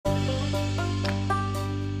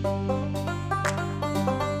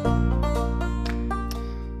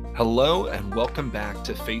Hello and welcome back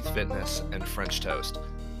to Faith Fitness and French Toast.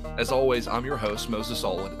 As always, I'm your host, Moses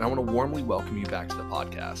Allwood, and I want to warmly welcome you back to the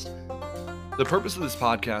podcast. The purpose of this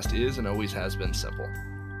podcast is and always has been simple: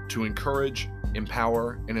 to encourage,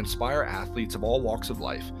 empower, and inspire athletes of all walks of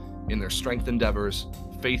life in their strength endeavors,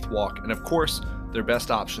 faith walk, and of course, their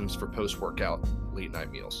best options for post-workout late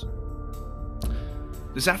night meals.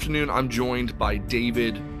 This afternoon, I'm joined by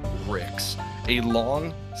David Ricks, a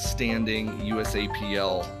long-standing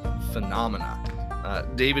USAPL phenomena.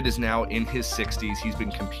 David is now in his 60s. He's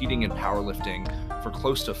been competing in powerlifting for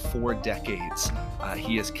close to 4 decades.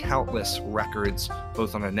 He has countless records,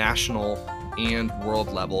 both on a national and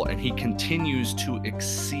world level, and he continues to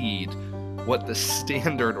exceed what the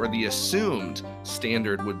standard or the assumed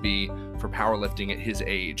standard would be for powerlifting at his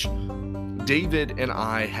age. David and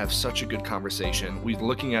I have such a good conversation. We're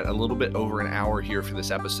looking at a little bit over an hour here for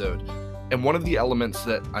this episode. And one of the elements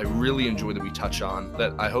that I really enjoy that we touch on,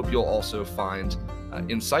 that I hope you'll also find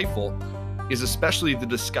insightful, is especially the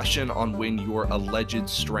discussion on when your alleged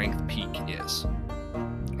strength peak is.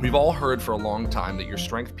 We've all heard for a long time that your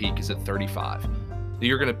strength peak is at 35, that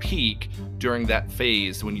you're going to peak during that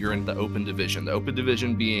phase when you're in the open division. The open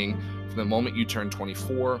division being from the moment you turn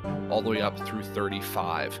 24 all the way up through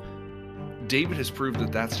 35. David has proved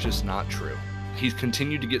that that's just not true. He's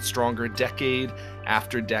continued to get stronger decade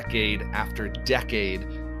after decade after decade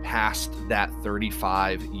past that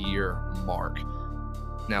 35-year mark.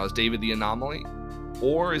 Now, is David the anomaly?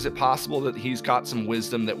 Or is it possible that he's got some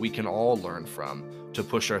wisdom that we can all learn from to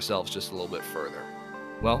push ourselves just a little bit further?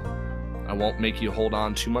 Well, I won't make you hold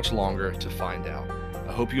on too much longer to find out.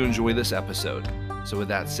 I hope you enjoy this episode. So with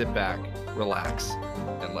that, sit back, relax,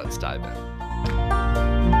 and let's dive in.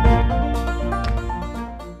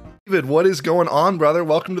 David, what is going on, brother?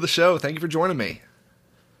 Welcome to the show. Thank you for joining me.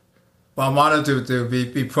 Well, I'm honored to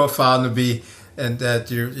be profiled and that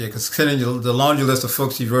you're considering the laundry list of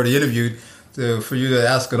folks you've already interviewed. For you to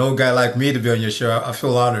ask an old guy like me to be on your show, I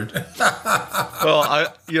feel honored. Well,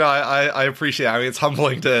 I appreciate it. I mean, it's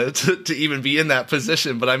humbling to even be in that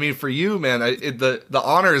position. But I mean, for you, man, the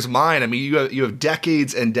honor is mine. I mean, you have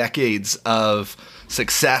decades and decades of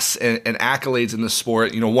success and accolades in the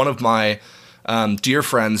sport. You know, one of my dear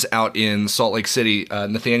friends out in Salt Lake City,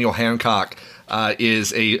 Nathaniel Hancock,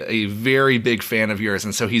 is a very big fan of yours,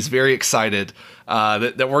 and so he's very excited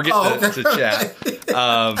that we're getting to chat.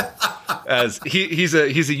 As he's a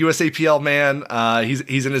USAPL man,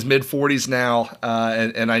 he's in his mid-40s now,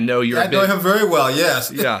 and I know you're. I know him very well.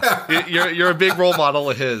 Yes. Yeah, you're a big role model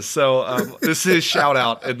of his. So this is his shout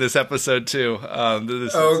out in this episode too.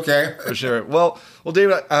 Okay, for sure. Well,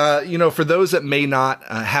 David, for those that may not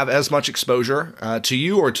have as much exposure to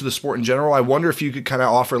you or to the sport in general, I wonder if you could kind of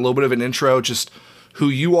offer a little bit of an intro, just who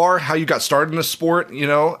you are, how you got started in the sport,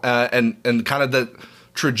 and kind of the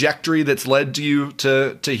trajectory that's led to you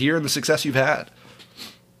to here and the success you've had.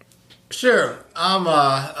 Sure.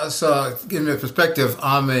 So give me a perspective.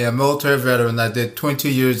 I'm a military veteran. I did 22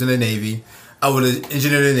 years in the Navy. I was an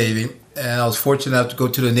engineer in the Navy, and I was fortunate enough to go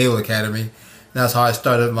to the Naval Academy. That's how I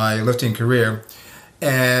started my lifting career.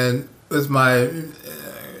 And with my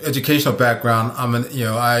educational background,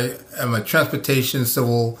 I am a transportation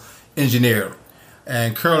civil engineer.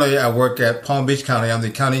 And currently I work at Palm Beach County. I'm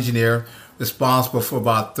the county engineer responsible for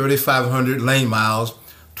about 3,500 lane miles,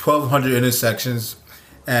 1,200 intersections,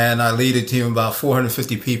 and I lead a team of about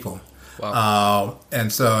 450 people. Wow.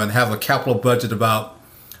 And have a capital budget about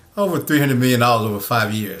over $300 million over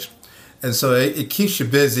 5 years. And so it keeps you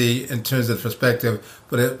busy in terms of perspective,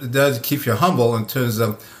 but it does keep you humble in terms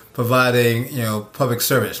of providing, public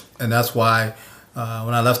service. And that's why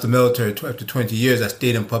when I left the military after 20 years, I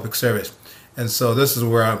stayed in public service. And so this is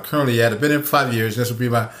where I'm currently at. I've been in for 5 years. This will be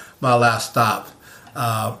my last stop.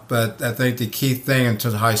 But I think the key thing in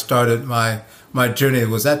terms of how I started my journey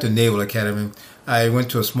was at the Naval Academy. I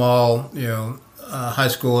went to a small, high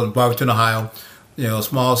school in Barberton, Ohio. A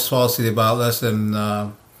small city, about less than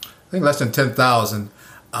 10,000.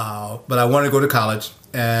 But I wanted to go to college,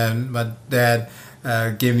 and my dad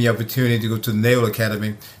gave me the opportunity to go to the Naval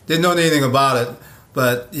Academy. Didn't know anything about it,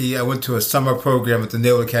 but I went to a summer program at the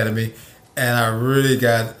Naval Academy, and I really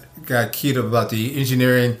got keyed up about the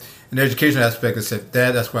engineering and education aspect. I said,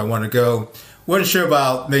 Dad, that's where I want to go. Wasn't sure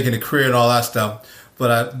about making a career and all that stuff, but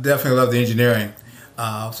I definitely love the engineering.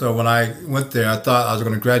 So when I went there, I thought I was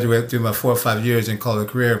going to graduate through my 4 or 5 years and call it a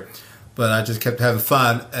career, but I just kept having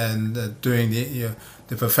fun and doing the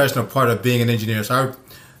professional part of being an engineer. So I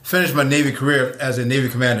finished my Navy career as a Navy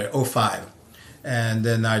commander, 2005. And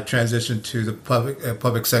then I transitioned to the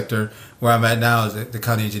public sector, where I'm at now as the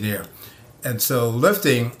county engineer. And so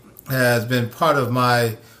lifting has been part of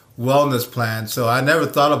my wellness plan. So I never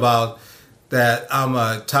thought about that I'm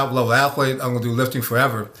a top level athlete, I'm going to do lifting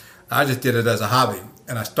forever. I just did it as a hobby.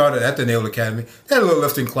 And I started at the Naval Academy. They had a little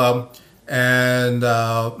lifting club. And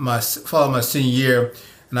followed my senior year,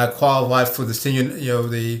 and I qualified for the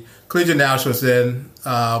the Collegiate Nationals then.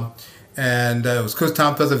 And it was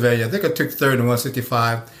Kutztown, Pennsylvania. I think I took third in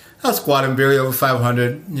 165. I was squatting barely over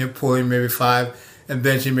 500, pulling maybe 5, and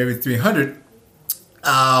benching maybe 300.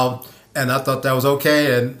 And I thought that was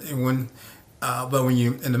okay. But when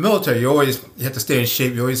you in the military, you have to stay in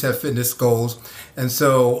shape. You always have fitness goals, and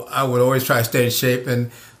so I would always try to stay in shape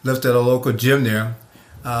and lift at a local gym there.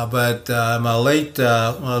 But in my late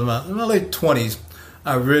 20s,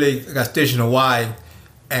 I really got stationed in Hawaii,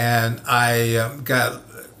 and I got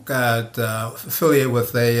affiliated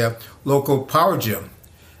with a local power gym,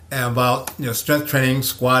 and about strength training,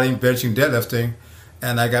 squatting, benching, deadlifting,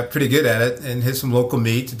 and I got pretty good at it and hit some local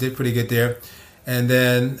meets. Did pretty good there, and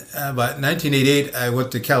then about 1988, I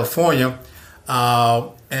went to California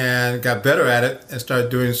and got better at it and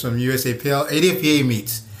started doing some USAPL, ADPA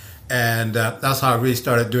meets. And that's how I really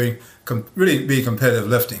started doing, really be competitive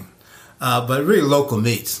lifting, but really local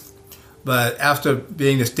meets. But after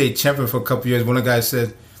being the state champion for a couple of years, one of the guys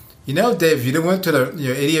said, Dave, if you didn't went to the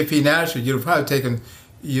ADFP National, you'd have probably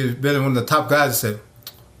you'd been one of the top guys. I said,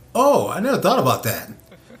 oh, I never thought about that.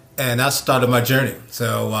 And that started my journey.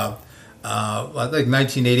 So I think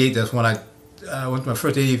 1988, that's when I went to my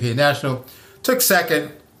first ADFP National, took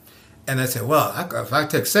second, and I said, well, if I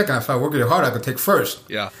take second, if I work really hard, I could take first.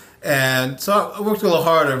 Yeah. And so I worked a little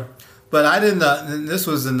harder, but I didn't. This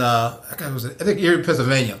was in I think Erie,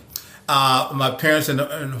 Pennsylvania. My parents in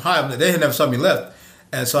Ohio, they had never saw me lift,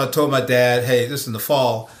 and so I told my dad, "Hey, this is in the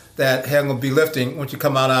fall. That hey, I'm going to be lifting. Once you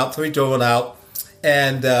come out, so he drove it out,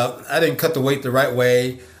 and I didn't cut the weight the right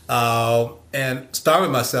way, and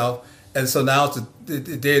starving myself. And so now it's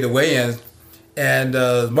the day of the weigh-in, and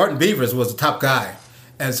Martin Beavers was the top guy,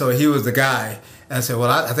 and so he was the guy. And I said,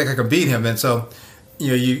 well, I think I can beat him, and so.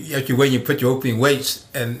 You at your weight, you put your opening weights,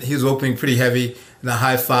 and he was opening pretty heavy in the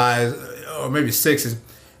high 5s or maybe 6s.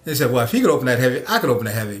 He said, well, if he could open that heavy, I could open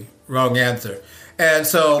that heavy. Wrong answer. And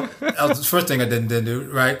so that was the first thing I didn't do,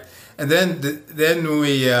 right? And then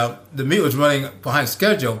the meet was running behind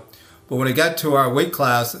schedule, but when it got to our weight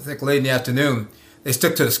class, I think late in the afternoon, they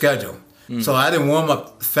stuck to the schedule. So I didn't warm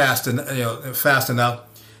up fast enough,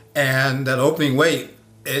 and that opening weight,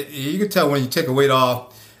 you can tell when you take a weight off,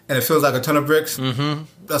 and it feels like a ton of bricks. Mm-hmm.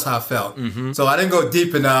 That's how I felt. Mm-hmm. So I didn't go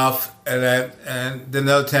deep enough, and then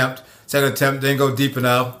another second attempt, didn't go deep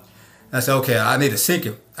enough. And I said, okay, I need to sink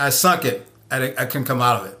it. I sunk it, and I couldn't come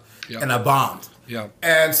out of it, and I bombed. Yeah.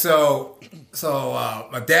 And so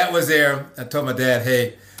my dad was there. I told my dad,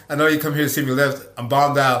 hey, I know you come here to see me lift. I'm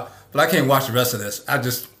bombed out, but I can't watch the rest of this.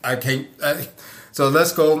 I can't. So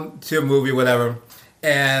let's go to a movie, whatever.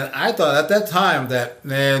 And I thought at that time that,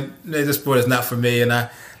 man, this sport is not for me, and I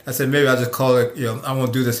said, maybe I'll just call it, I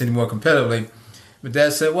won't do this anymore competitively. But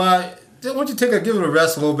Dad said, well, why don't you give it a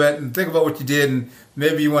rest a little bit and think about what you did, and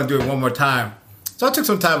maybe you want to do it one more time. So I took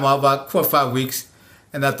some time off, about 4 or 5 weeks,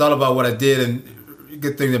 and I thought about what I did and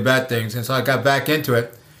good things and bad things. And so I got back into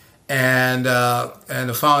it, and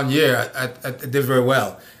the following year I did very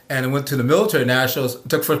well. And I went to the military nationals,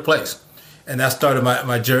 took first place, and that started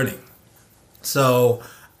my journey. So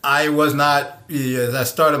I was not, as I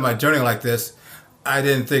started my journey like this, I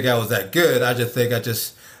didn't think I was that good. I just think I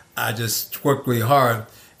just worked really hard.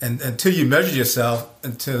 And until you measure yourself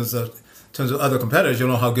in terms of other competitors, you'll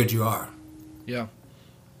know how good you are. Yeah.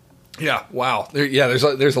 Yeah. Wow. There's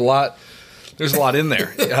a lot in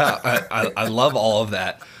there. Yeah. I love all of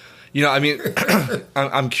that. I mean,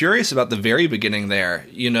 I'm curious about the very beginning there.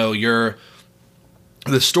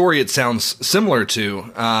 The story it sounds similar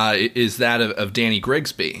to is that of Danny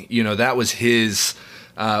Grigsby. That was his.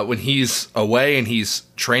 When he's away and he's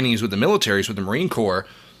training, he's with the military, he's with the Marine Corps,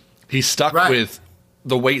 he's stuck with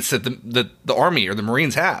the weights that the Army or the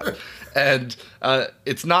Marines have. And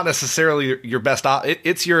it's not necessarily your best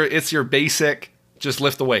it's your basic, just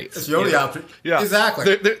lift the weights. It's your only option. Yeah.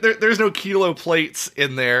 Exactly. There's no kilo plates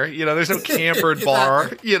in there. There's no cambered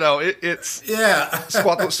bar. It's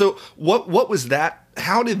squat. So what was that?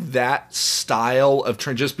 How did that style of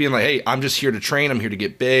just being like, hey, I'm just here to train, I'm here to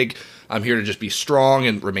get big, I'm here to just be strong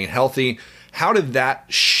and remain healthy. How did that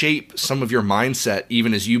shape some of your mindset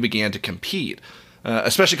even as you began to compete?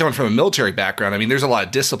 Especially coming from a military background. I mean, there's a lot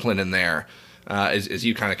of discipline in there as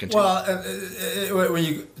you kind of continue. Well, when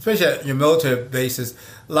you, especially at your military bases,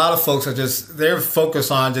 a lot of folks they're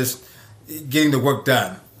focused on just getting the work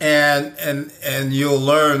done. And you'll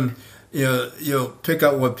learn you'll pick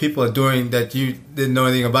up what people are doing that you didn't know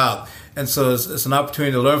anything about, and so it's an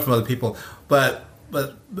opportunity to learn from other people. But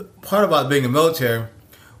part about being in the military,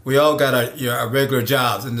 we all got our regular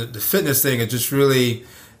jobs, and the fitness thing is just really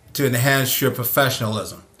to enhance your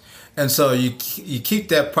professionalism. And so you keep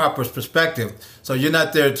that proper perspective. So you're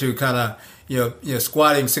not there to kind of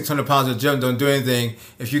squatting 600 pounds in the gym, don't do anything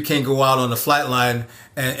if you can't go out on the flight line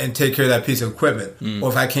and take care of that piece of equipment, or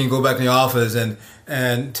if I can't go back in the office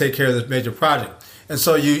and take care of this major project. And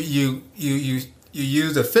so you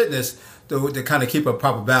use the fitness to kind of keep a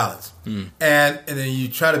proper balance, and then you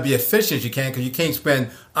try to be efficient as you can, because you can't spend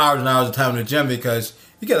hours and hours of time in the gym because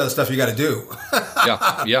you got other stuff you got to do.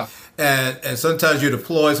 Yeah. And sometimes you're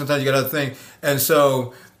deployed, sometimes you got other things, and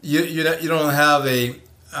so you don't have a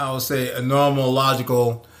normal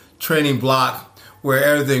logical training block where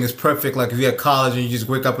everything is perfect. Like if you're at college and you just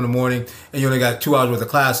wake up in the morning and you only got 2 hours worth of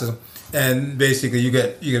classes, and basically you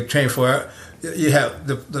get trained for it. You have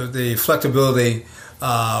the flexibility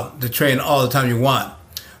to train all the time you want.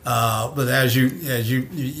 But as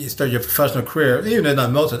you start your professional career, even in the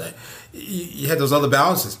military, you have those other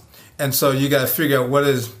balances, and so you got to figure out what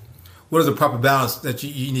is the proper balance that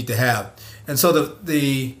you need to have. And so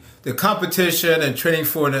the competition and training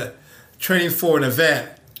for an event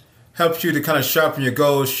helps you to kind of sharpen your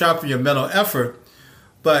goals, sharpen your mental effort,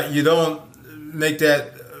 but you don't make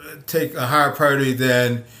that take a higher priority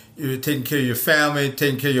than you're taking care of your family,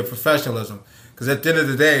 taking care of your professionalism. Because at the end of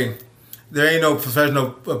the day, there ain't no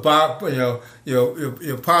professional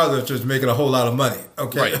powerlifters making a whole lot of money.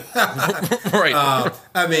 Okay, right.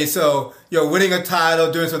 I mean, so winning a title,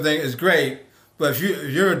 doing something is great, but if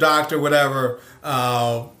you're a doctor, whatever,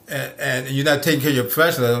 and you're not taking care of your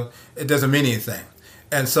professionalism, it doesn't mean anything.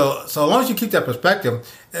 And so as long as you keep that perspective,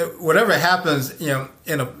 whatever happens,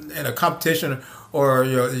 in a competition or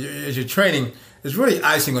as you're training, is really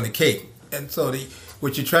icing on the cake. And so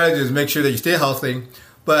what you try to do is make sure that you stay healthy,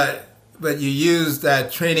 but you use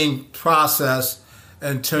that training process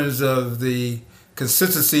in terms of the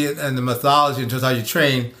consistency and the methodology in terms of how you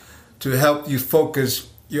train to help you focus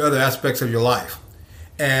your other aspects of your life.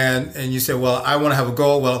 And you say, well, I want to have a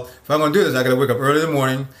goal. Well, if I'm going to do this, I got to wake up early in the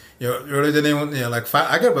morning. Earlier than anyone. Like 5.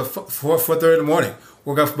 I get up at 4:30 in the morning.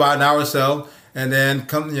 Work out for about an hour or so, and then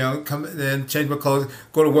come, then change my clothes,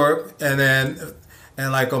 go to work, and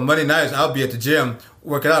like on Monday nights, I'll be at the gym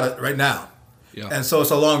working out right now. Yeah. And so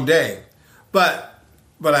it's a long day, but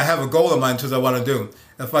I have a goal in mind in terms of what I want to do.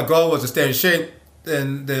 If my goal was to stay in shape,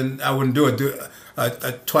 then I wouldn't do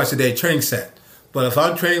a twice a day training set. But if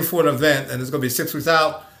I'm training for an event and it's going to be 6 weeks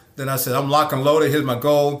out, then I said I'm locked and loaded. Here's my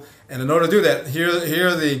goal, and in order to do that, here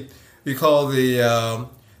are we call the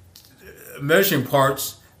measuring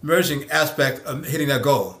aspect of hitting that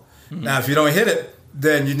goal. Mm-hmm. Now, if you don't hit it,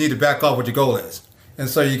 then you need to back off what your goal is, and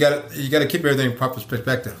so you got to keep everything in proper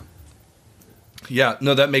perspective. Yeah,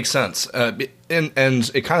 no, that makes sense, and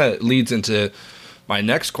it kind of leads into my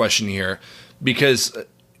next question here, because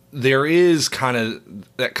there is kind of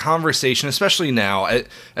that conversation, especially now,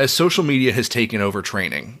 as social media has taken over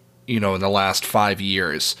training, in the last 5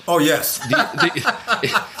 years. Oh, yes.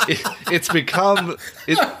 It's become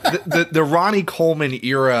the Ronnie Coleman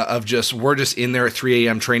era of we're just in there at 3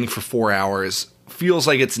 a.m. training for 4 hours feels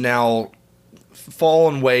like it's now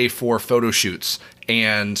fallen way for photo shoots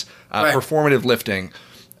and right. performative lifting.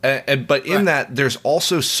 But in that, there's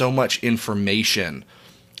also so much information.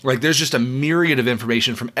 Like, there's just a myriad of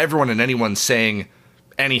information from everyone and anyone saying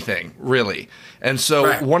anything, really. And so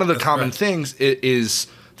right. one of the common things is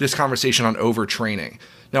this conversation on overtraining.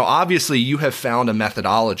 Now, obviously, you have found a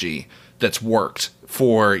methodology that's worked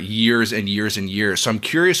for years and years and years. So I'm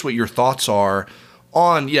curious what your thoughts are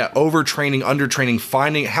on, overtraining,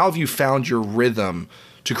 undertraining, how have you found your rhythm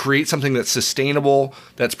to create something that's sustainable,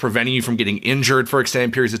 that's preventing you from getting injured for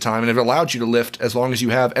extended periods of time, and have allowed you to lift as long as you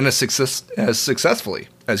have and as successfully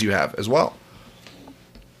as you have as well?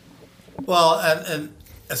 Well, and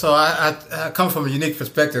so I come from a unique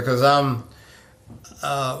perspective because I'm,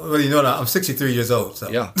 I'm 63 years old. So.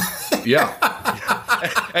 Yeah.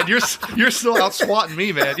 And you're still out swatting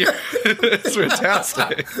me, man. It's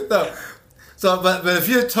fantastic. No. So, but if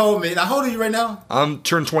you told me, now how old are you right now? I'm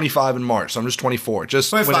turned 25 in March, so I'm just 24.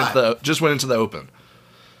 Just went into the open.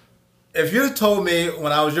 If you told me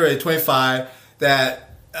when I was your age, 25,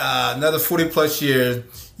 that another 40 plus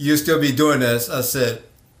years you'd still be doing this, I said,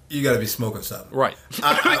 you got to be smoking something. Right.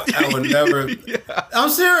 I would never. Yeah. I'm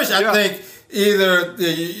serious. I think either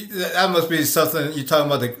that must be something you're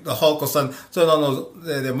talking about the Hulk or something on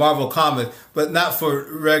the Marvel comics, but not for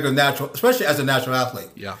regular natural, especially as a natural athlete.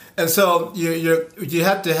 Yeah. And so you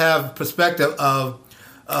have to have perspective of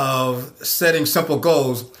setting simple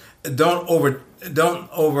goals don't over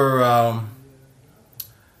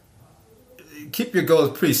keep your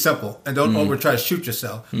goals pretty simple and don't over try to shoot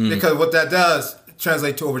yourself, because what that does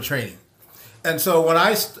translate to overtraining. And so when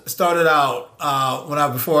I started out,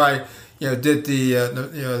 before I did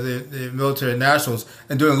the military nationals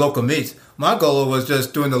and doing local meets, my goal was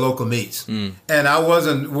just doing the local meets, and I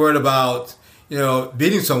wasn't worried about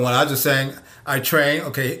beating someone. I was just saying I train.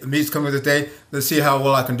 Okay, the meets coming today. Let's see how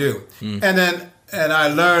well I can do, and I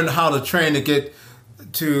learned how to train to get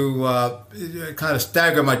to kind of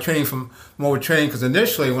stagger my training from overtraining, because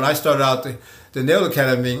initially when I started out the Naval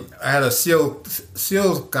Academy, I had a SEAL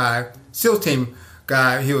team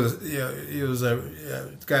guy. He was a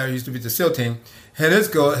guy who used to be the SEAL team, and his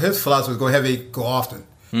philosophy was go heavy, go often.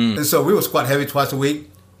 And so we would squat heavy twice a week,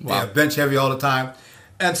 bench heavy all the time.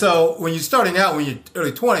 And so when you're starting out, when you're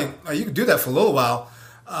early 20, you can do that for a little while,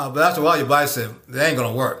 but after a while your body said, that ain't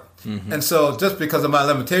gonna work. And so just because of my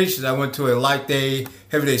limitations, I went to a light day,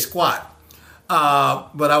 heavy day squat.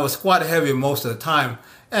 But I was squat heavy most of the time.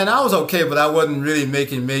 And I was okay, but I wasn't really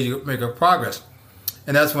making major progress.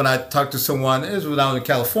 And that's when I talked to someone, it was when I was in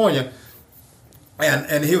California,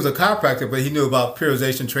 and he was a chiropractor, but he knew about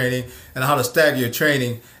periodization training and how to stagger your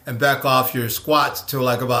training and back off your squats to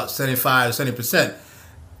like about 75 to 70%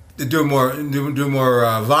 to do more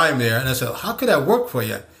volume there. And I said, how could that work for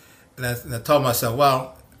you? And I told myself,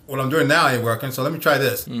 well, what I'm doing now ain't working, so let me try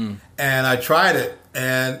this. And I tried it,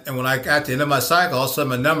 and when I got to the end of my cycle, all of a sudden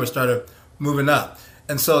my numbers started moving up.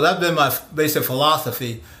 And so that's been my basic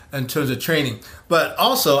philosophy in terms of training. But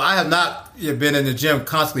also, I have not been in the gym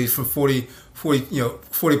constantly for 40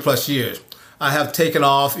 plus years. I have taken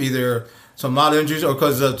off either some mild injuries or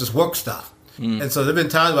because of just work stuff. And so there have been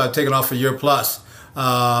times where I've taken off a year plus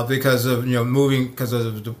because of moving, because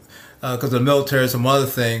of the military and some other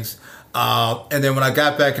things. And then when I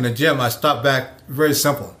got back in the gym, I stopped back very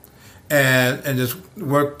simple and just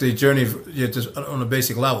worked the journey just on a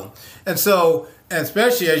basic level. And so, and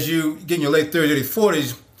especially as you get in your late 30s, early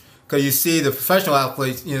 40s, because you see the professional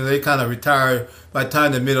athletes, they kind of retire by the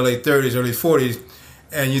time they're mid to late 30s, early 40s,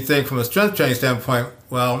 and you think from a strength training standpoint,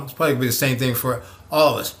 well, it's probably going to be the same thing for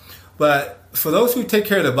all of us. But for those who take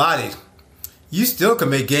care of their bodies, you still can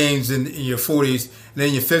make gains in your 40s and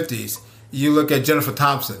in your 50s. You look at Jennifer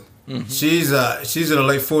Thompson. She's in her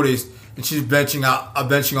late 40s, and she's benching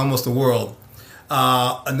almost the world.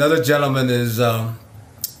 Another gentleman is what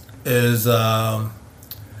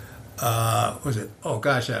is it? Oh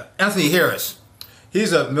gosh, Anthony Harris.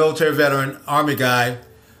 He's a military veteran, Army guy,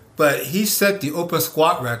 but he set the open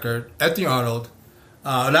squat record at the Arnold,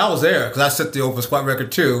 and I was there because I set the open squat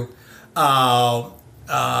record too.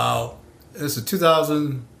 This is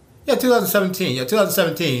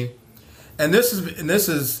 2017, and this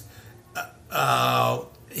is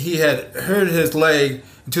he had hurt his leg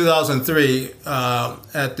in 2003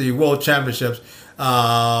 at the World Championships,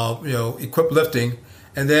 equipped lifting.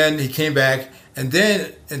 And then he came back, and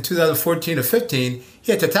then in 2014 or 15,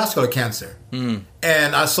 he had testicular cancer.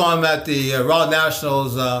 And I saw him at the Raw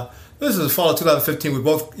Nationals. This is the fall of 2015. We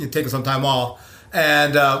both taken some time off,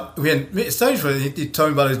 and we had studied for it. He told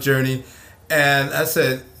me about his journey, and I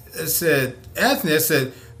said,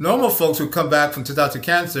 Anthony, normal folks who come back from testicular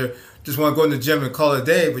cancer just want to go in the gym and call it a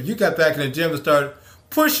day, but you got back in the gym and started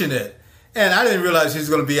pushing it. And I didn't realize he was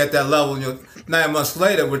going to be at that level 9 months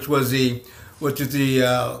later, which is the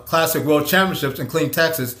Classic World Championships in Killeen,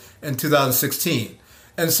 Texas in 2016.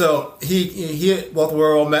 And so he both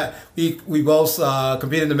were we both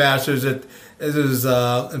competed in the Masters in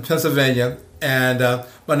Pennsylvania, and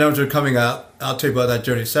my numbers are coming up. I'll tell you about that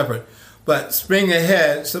journey separate. But spring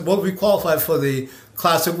ahead, so both we qualified for the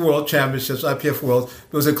Classic World Championships, IPF World.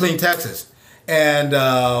 It was in Killeen, Texas, and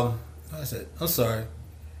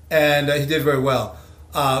and he did very well.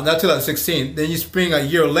 Not 2016. Then you spring a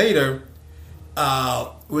year later,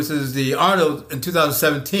 which is the Arnold in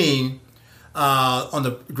 2017, on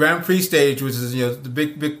the Grand Prix stage, which is the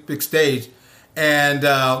big stage, and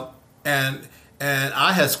I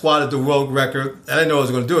had squatted the world record. I didn't know I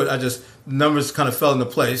was going to do it. Numbers kind of fell into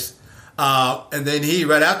place, and then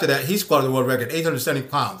right after that he squatted the world record, 870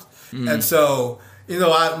 pounds, and so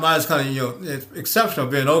mine's kind of exceptional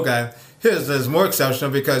being an old guy. His is more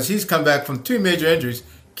exceptional because he's come back from 2 major injuries,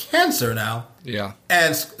 cancer now. Yeah.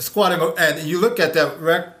 And squatting, and you look at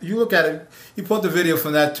that you look at it, you put the video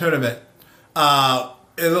from that tournament,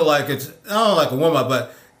 it looked like it's, I don't know, like a warm-up,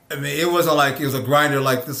 but I mean, it wasn't like it was a grinder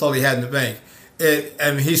like that's all he had in the bank.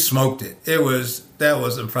 He smoked it. That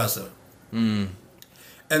was impressive.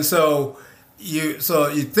 And so you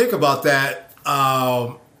think about that,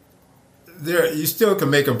 you still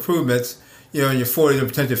can make improvements, in your 40s and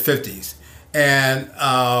potential 50s. And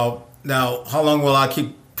now, how long will I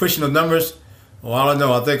keep pushing the numbers? Well, I don't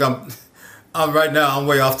know. I think I'm right now. I'm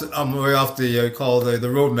way off. The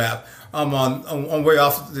roadmap. I'm way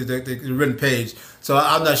off the written page. So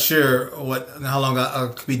I'm not sure how long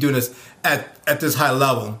I'll be doing this at this high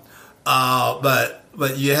level.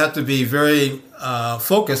 But you have to be very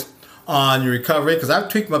focused on your recovery, because I've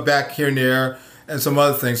tweaked my back here and there and some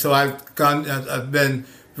other things. So I've been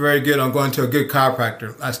very good on going to a good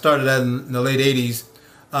chiropractor. I started that in the late 80s,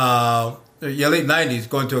 late 90s,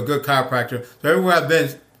 going to a good chiropractor. So everywhere I've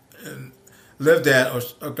been, lived at or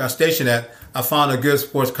got stationed at, I found a good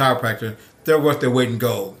sports chiropractor. They're worth their weight in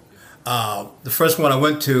gold. The first one I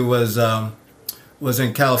went to was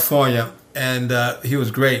in California, and he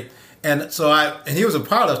was great. And he was a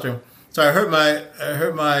powerlifter. So I hurt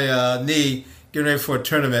my knee getting ready for a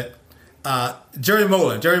tournament. Jerry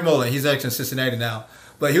Molen, he's actually in Cincinnati now,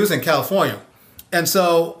 but he was in California. And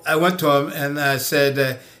so I went to him and I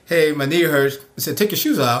said, hey, my knee hurts. He said, take your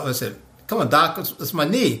shoes off. I said, come on, doc, it's my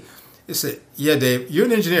knee. He said, yeah, Dave, you're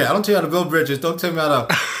an engineer. I don't tell you how to build bridges. Don't tell me how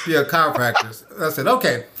to be a chiropractor. I said,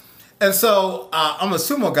 okay. And so I'm a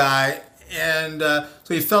sumo guy, and so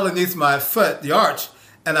he fell underneath my foot, the arch,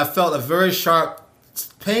 and I felt a very sharp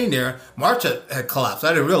pain there. My arch had collapsed. I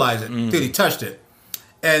didn't realize it until he touched it.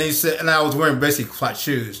 And he said, and I was wearing basically flat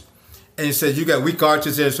shoes. And he said, you got weak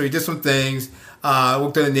arches there. So he did some things. I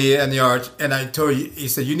worked on the knee and the arch. And I told you, he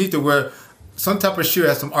said, you need to wear some type of shoe that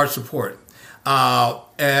has some arch support.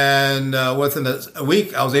 And within a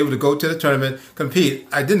week, I was able to go to the tournament, compete.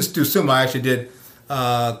 I didn't do sumo. I actually did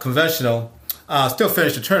conventional. Still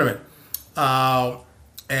finished the tournament.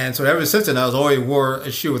 And so ever since then, I always wore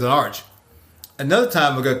a shoe with an arch. Another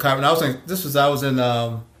time I got chiropractor. I was in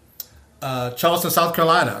Charleston, South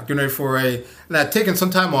Carolina, getting ready and I'd taken some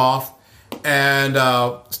time off and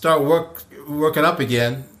start working up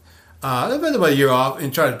again. I'd been about a year off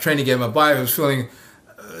and tried to train again. My body was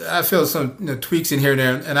I feel some tweaks in here and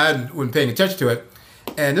there, and I wasn't paying attention to it.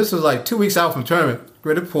 And this was like 2 weeks out from tournament,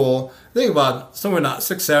 ready to pull. I think about somewhere in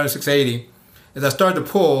 670, 680. As I started to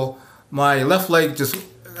pull, my left leg just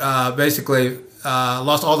basically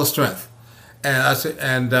lost all the strength. And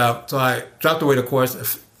so I dropped the weight, of course,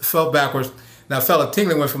 fell backwards, and I felt a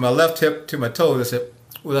tingling went from my left hip to my toe. I said,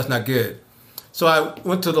 well, that's not good. So I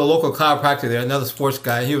went to the local chiropractor there, another sports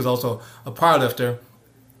guy. He was also a powerlifter.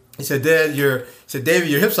 He said, David, your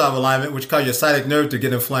hips out of alignment, which caused your sciatic nerve to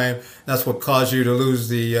get inflamed. That's what caused you to lose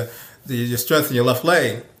the strength in your left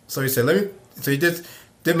leg. So he said, so he did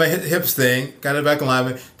my hips thing, got it back in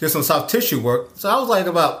alignment, did some soft tissue work. So I was like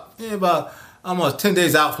about almost 10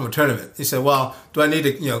 days out from a tournament. He said, well, do I need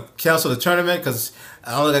to cancel the tournament because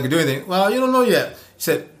I don't think I can do anything? Well, you don't know yet. He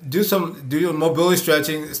said, do your mobility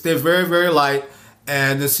stretching, stay very, very light,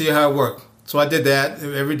 and then see how it works. So I did that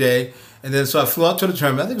every day. And then so I flew out to the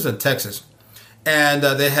tournament. I think it was in Texas. And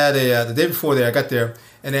they had the day before there, I got there,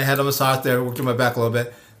 and they had a massage there, worked on my back a little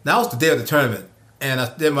bit. Now it was the day of the tournament, and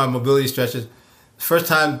I did my mobility stretches. First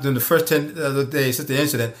time during the first 10 of the day since the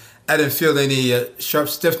incident, I didn't feel any sharp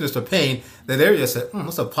stiffness or pain. That area said,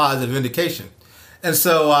 that's a positive indication. And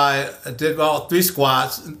so I did all 3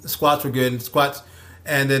 squats. Squats were good,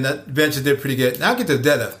 and then the benches did pretty good. Now I get to the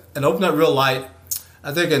deadlift, and opened up real light.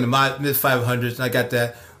 I think in the mid 500s, and I got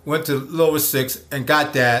that. Went to lower 6 and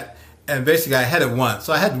got that, and basically I had it once.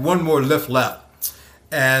 So I had one more lift left.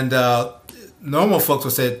 And normal folks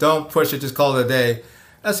would say, don't push it, just call it a day.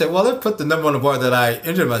 I said, well, let's put the number on the bar that I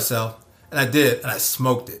injured myself. And I did, and I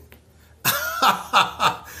smoked it.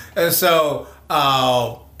 And so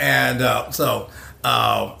ever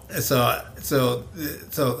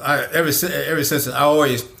since I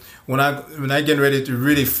always, when I get ready to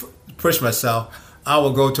really push myself, I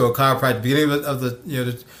will go to a chiropractor beginning of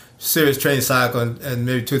the serious training cycle and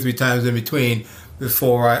maybe 2 or 3 times in between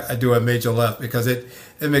before I do a major lift, because it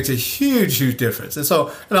makes a huge difference. And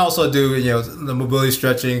I also do the mobility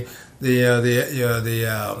stretching, the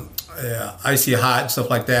icy hot and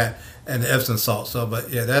stuff like that, and the Epsom salt. So,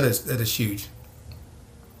 but yeah, that is huge.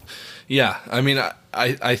 Yeah, I mean,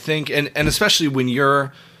 I think, and especially when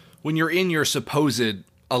you're in your supposed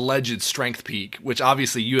alleged strength peak, which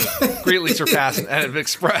obviously you have greatly surpassed and have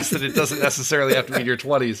expressed that it doesn't necessarily have to be in your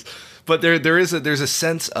 20s, but there's a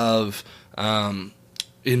sense of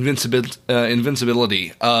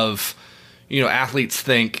invincibility of athletes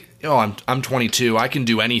think, I'm 22, I can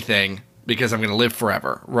do anything because I'm going to live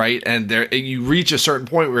forever, right? And you reach a certain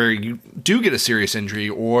point where you do get a serious injury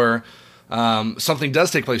or something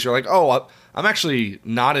does take place. You're like, I'm actually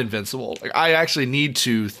not invincible. Like, I actually need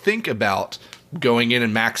to think about going in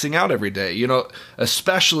and maxing out every day,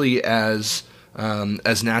 especially as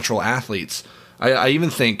natural athletes. I even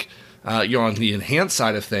think on the enhanced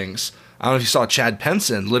side of things, I don't know if you saw Chad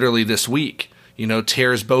Penson literally this week,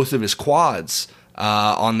 tears both of his quads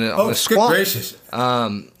on the squat. Good gracious.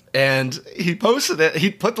 And he posted it.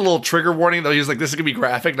 He put the little trigger warning, though. He was like, this is going to be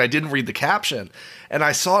graphic, and I didn't read the caption. And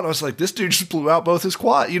I saw it, and I was like, this dude just blew out both his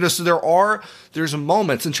quad. So there's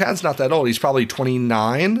moments, and Chad's not that old. He's probably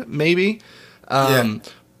 29, maybe.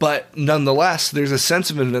 But nonetheless, there's a sense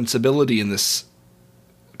of invincibility in this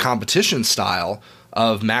competition style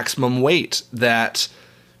of maximum weight that,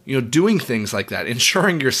 doing things like that,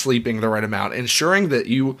 ensuring you're sleeping the right amount, ensuring that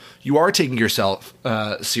you are taking yourself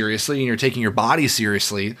seriously and you're taking your body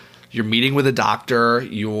seriously, you're meeting with a doctor,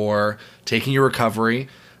 you're taking your recovery.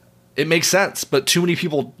 It makes sense, but too many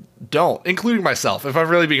people don't, including myself. If I'm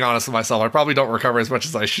really being honest with myself, I probably don't recover as much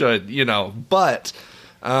as I should, But,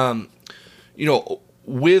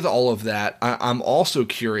 with all of that, I'm also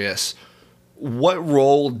curious, what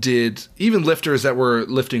role did even lifters that were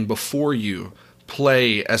lifting before you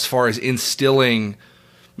play as far as instilling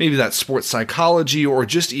maybe that sports psychology or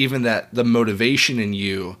just even the motivation in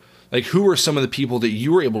you? Like, who are some of the people that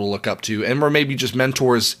you were able to look up to and were maybe just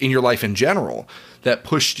mentors in your life in general that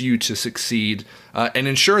pushed you to succeed and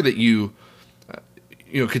ensure that you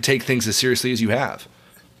could take things as seriously as you have?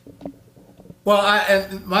 Well,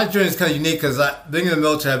 and my journey is kind of unique because being in the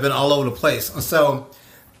military, I've been all over the place. So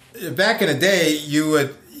back in the day, you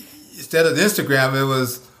would, instead of Instagram, it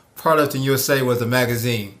was Powerlifting USA was a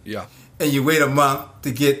magazine. Yeah. And you wait a month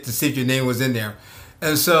to see if your name was in there.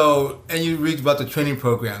 And you read about the training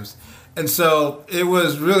programs. And so it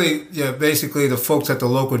was really, basically the folks at the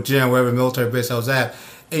local gym, wherever military base I was at,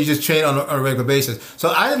 and you just train on a regular basis.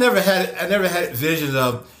 So I never had visions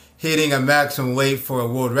of hitting a maximum weight for a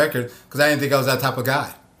world record because I didn't think I was that type of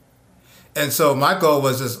guy. And so my goal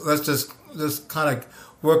was let's just kind of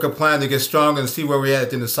work a plan to get stronger and see where we're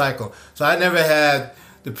at the end of the cycle. So I never had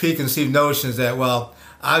the preconceived notions that, well,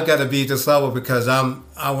 I've got to be at this level because I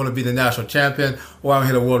want to be the national champion or I want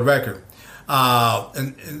to hit a world record.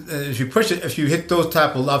 And if you push it, if you hit those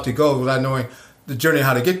type of lofty goals without knowing the journey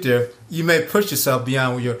how to get there, you may push yourself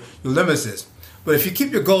beyond what your limits is. But if you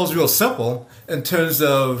keep your goals real simple in terms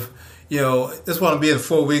of, this want to be in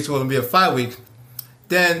 4 weeks, want to be in 5 weeks,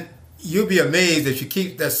 then you'll be amazed if you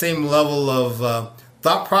keep that same level of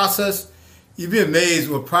thought process. You'd be amazed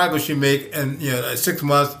what progress you make in 6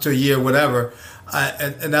 months to a year, whatever,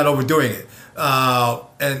 and not overdoing it.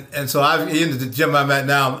 And so I've in the gym I'm at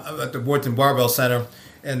now. I'm at the Boynton Barbell Center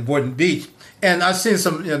in Boynton Beach, and I've seen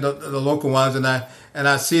some the local ones, and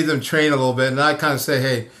I see them train a little bit, and I kind of say,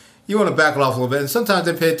 hey, you want to back it off a little bit. And sometimes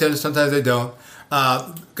they pay attention, sometimes they don't.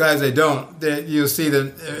 Guys, they don't. You'll see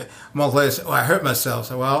them a month later say, oh, I hurt myself.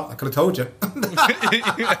 So, well, I could have told you.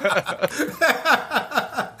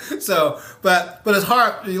 So, but it's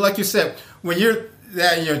hard, like you said, when you're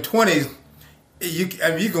in your 20s, you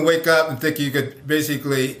can wake up and think you could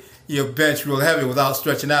basically bench real heavy without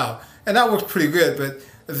stretching out. And that works pretty good, but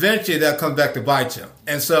eventually that comes back to bite you.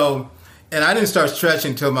 And I didn't start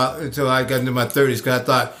stretching until I got into my 30s because I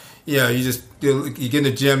thought, you get in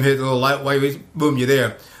the gym, hit a little light weight, boom, you're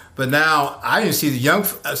there. But now I even see some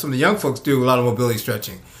of the young folks do a lot of mobility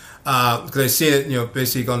stretching because I see it,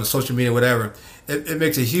 basically on the social media, whatever. It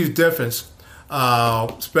makes a huge difference,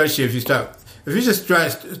 especially if you just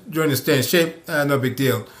trying to stay in shape, no big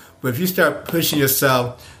deal. But if you start pushing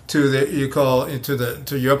yourself to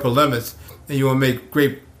your upper limits, and you want to make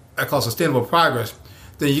great, I call sustainable progress,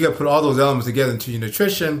 then you got to put all those elements together into your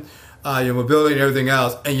nutrition, your mobility and everything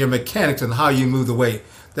else, and your mechanics and how you move the weight.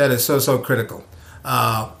 That is so critical.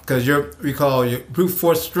 Because your brute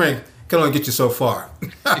force strength can only get you so far.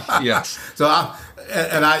 Yes. So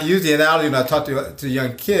I use the analogy when I talk to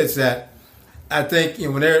young kids that I think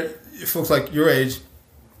when they're folks like your age,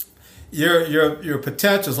 your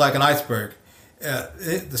potential is like an iceberg.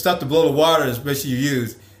 The stuff to blow the water is basically you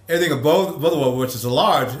use. Everything above the water, which is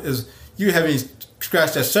large, is you haven't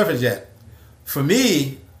scratched that surface yet. For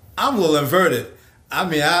me, I'm a little inverted. I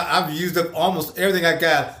mean, I've used up almost everything I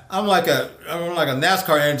got. I'm like a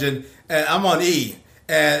NASCAR engine, and I'm on E.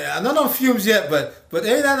 And I'm not on fumes yet, but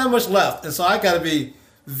there ain't that much left. And so I got to be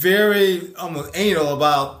very almost anal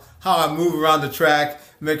about how I move around the track,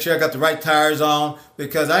 make sure I got the right tires on,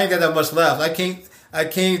 because I ain't got that much left. I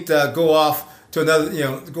can't go off to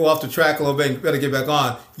another, go off the track a little bit and better get back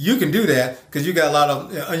on. You can do that because you got a lot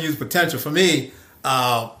of unused potential. For me,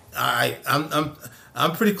 I'm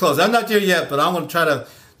pretty close. I'm not there yet, but I'm going to try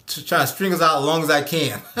to string us out as long as I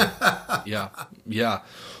can. Yeah.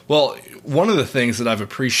 Well, one of the things that I've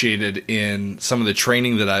appreciated in some of the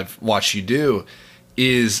training that I've watched you do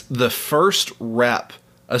is the first rep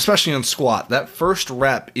especially on squat, that first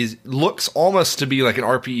rep looks almost to be like an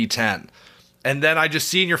RPE 10. And then I just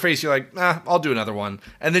see in your face, you're like, I'll do another one.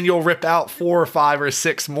 And then you'll rip out 4 or 5 or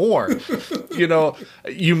 6 more.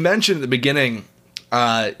 You mentioned at the beginning,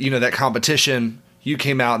 that competition, you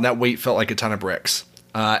came out and that weight felt like a ton of bricks.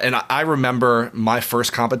 And I remember my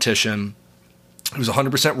first competition, it was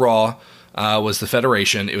 100% raw, was the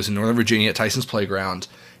Federation. It was in Northern Virginia at Tyson's Playground.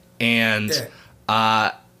 And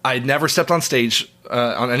I'd never stepped on stage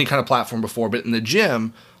on any kind of platform before, but in the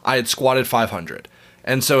gym, I had squatted 500.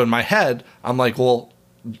 And so in my head, I'm like, well,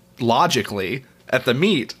 logically, at the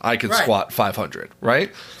meet, I could squat 500,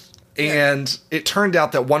 right? Yeah. And it turned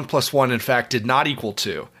out that 1 + 1, in fact, did not equal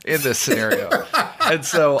 2 in this scenario. And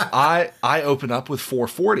so I open up with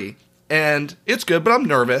 440. And it's good, but I'm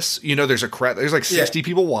nervous. There's there's like 60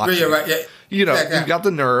 people watching. Yeah, right. Yeah. You got the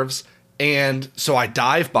nerves. And so I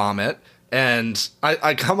dive bomb it, and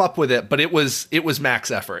I come up with it, but it was max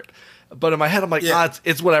effort. But in my head, I'm like,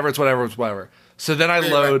 it's whatever. So then I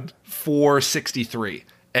load 463,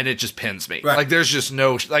 and it just pins me. Right. Like there's just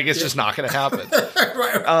no, it's just not going to happen.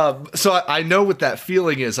 So I know what that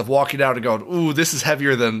feeling is of walking out and going, ooh, this is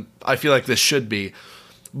heavier than I feel like this should be.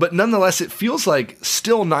 But nonetheless, it feels like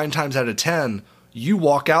still 9 times out of 10, you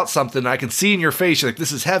walk out something, and I can see in your face, you're like,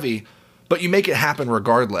 this is heavy, but you make it happen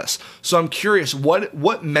regardless. So I'm curious,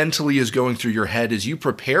 what mentally is going through your head as you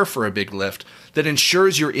prepare for a big lift that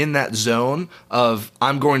ensures you're in that zone of,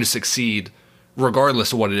 I'm going to succeed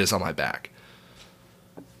regardless of what it is on my back?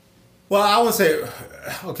 Well, I would say,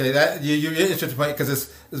 okay, that you're interesting point because it's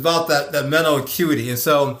about that mental acuity. And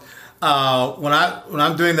so when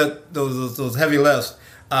I'm doing those heavy lifts,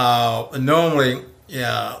 normally, you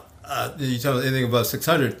tell me anything above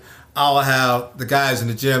 600, I'll have the guys in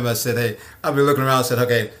the gym. I said, hey, I'll be looking around and said,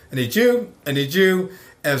 okay, I need you, and if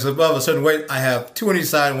it's above a certain weight, I have 2 on each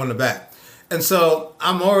side and 1 in the back. And so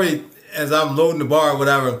I'm already, as I'm loading the bar or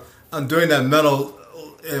whatever, I'm doing that mental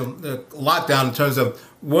lockdown in terms of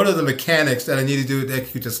what are the mechanics that I need to do to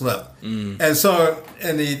execute this lift. And so,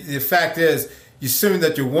 and the fact is, you assuming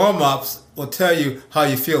that your warm-ups will tell you how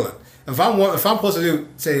you're feeling. If I'm supposed to do,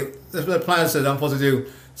 say, the plan says I'm supposed to do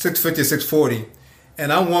 650, 640,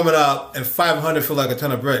 and I'm warming up and 500 feel like a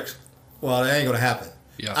ton of bricks, well, it ain't gonna happen.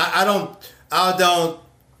 Yeah. I don't.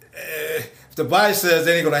 If the body says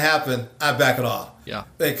it ain't gonna happen, I back it off. Yeah.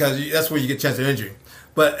 Because that's where you get a chance of injury.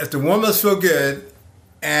 But if the warm-ups feel good,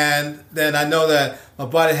 and then I know that my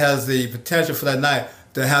body has the potential for that night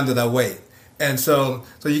to handle that weight. And so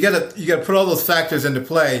you gotta put all those factors into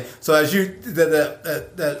play. So as you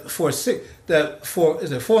that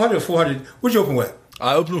 400 or 400? What'd you open with?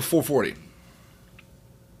 I opened with 440.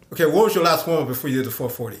 Okay, what was your last warm up before you did the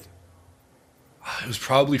 440? It was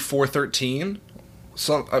probably 413.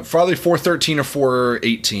 So probably 413 or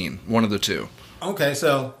 418, one of the two. Okay,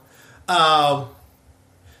 so how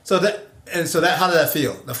did that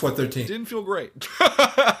feel? The 413 didn't feel great.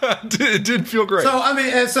 It didn't feel great. So I mean,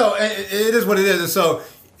 and it is what it is. And so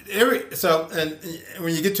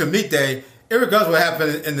when you get to a meet day, regardless of what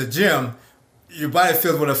happened in the gym, your body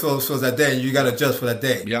feels what it feels that day, and you got to adjust for that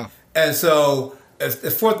day. Yeah. And so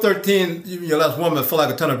if 413, your last warm-up felt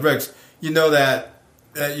like a ton of bricks, you know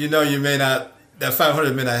you may not, that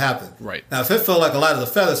 500 may not happen. Right. Now, if it felt like a lot of the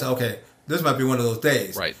feathers, okay, this might be one of those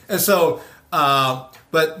days. Right. And so,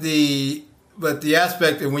 but the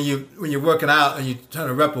aspect of when you're working out and you're trying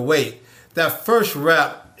to rep a weight, that first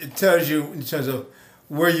rep, it tells you in terms of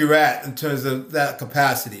where you're at in terms of that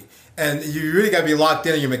capacity. And you really got to be locked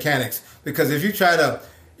in on your mechanics, because if you try to,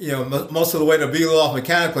 most of the way to be off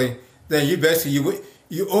mechanically, then you're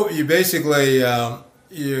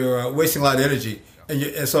wasting a lot of energy.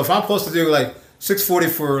 And so if I'm supposed to do like 640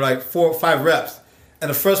 for like 4 or 5 reps, and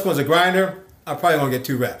the first one's a grinder, I'm probably gonna get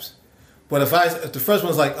 2 reps. But if the first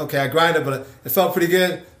one's like, okay, I grinded, but it felt pretty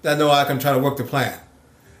good, then I know I can try to work the plan.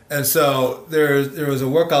 And so there was a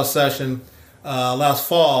workout session last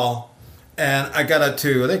fall, and I got up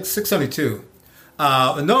to, I think, 672.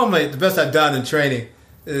 And normally, the best I've done in training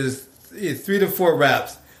is 3 to 4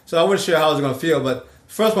 reps. So I wasn't sure how I was going to feel, but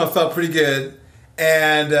the first one felt pretty good,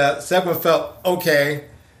 and the second one felt okay.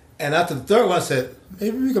 And after the third one, I said,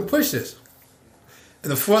 maybe we can push this.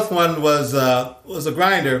 And the fourth one was a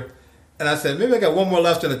grinder, and I said, maybe I got one more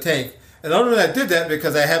left in the tank. And the only reason I did that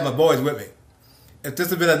because I had my boys with me. If this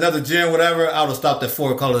had been another gym, whatever, I would have stopped at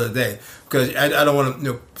 4 and called it a day, because I don't want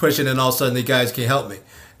to push it and all of a sudden the guys can't help me.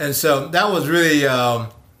 And so that was really,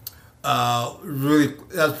 that's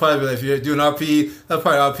probably, if you're doing RPE, that's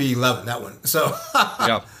probably RPE 11, that one. So,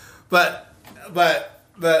 yeah. But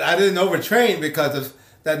I didn't overtrain because of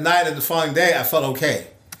that night and the following day I felt okay.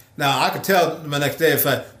 Now I could tell my next day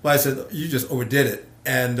but I said, you just overdid it.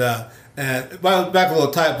 well, back a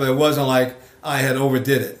little tight, but it wasn't like I had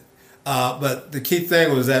overdid it. But the key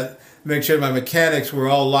thing was that make sure my mechanics were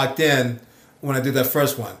all locked in when I did that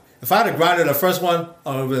first one. If I had grinded the first one,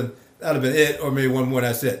 that'd have been it, or maybe one more.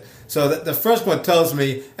 That's it. So the first one tells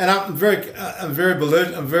me, and I'm very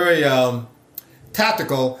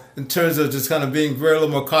tactical in terms of just kind of being very a little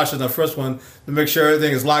more cautious on the first one to make sure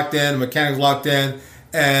everything is locked in, the mechanics locked in,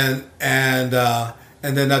 and then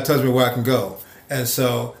that tells me where I can go. And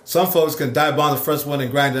so some folks can dive on the first one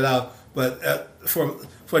and grind it out, but for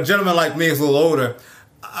a gentleman like me who's a little older,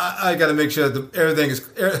 I got to make sure that everything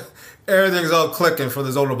is all clicking for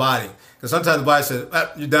this older body. Because sometimes the body says,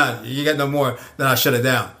 "You're done. You get no more." Then I shut it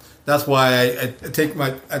down. That's why I take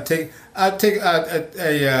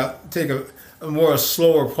a more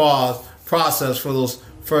slower process for those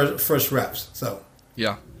first reps. So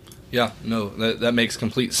yeah, no, that makes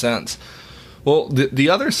complete sense. Well, the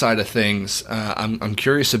other side of things I'm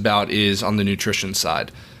curious about is on the nutrition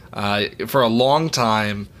side. For a long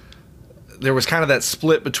time, there was kind of that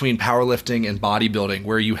split between powerlifting and bodybuilding,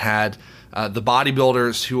 where you had the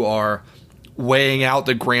bodybuilders who are weighing out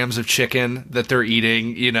the grams of chicken that they're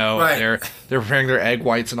eating. Right. They're preparing their egg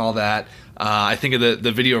whites and all that. I think of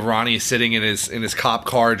the video of Ronnie sitting in his cop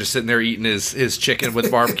car, just sitting there eating his chicken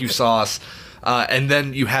with barbecue sauce, and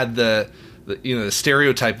then you had the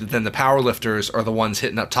stereotype that then the powerlifters are the ones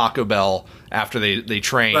hitting up Taco Bell after they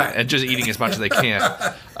train, right, and just eating as much as they can.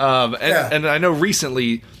 And I know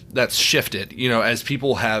recently that's shifted, as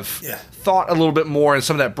people have thought a little bit more and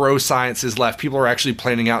some of that bro science is left. People are actually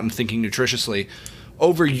planning out and thinking nutritiously.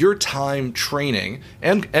 Over your time training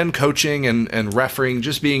and coaching and refereeing,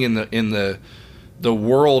 just being in the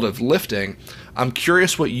world of lifting, I'm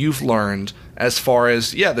curious what you've learned as far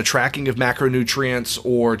as the tracking of macronutrients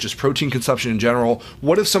or just protein consumption in general.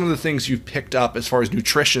 What are some of the things you've picked up as far as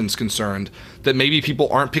nutrition's concerned that maybe people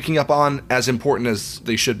aren't picking up on as important as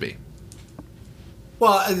they should be?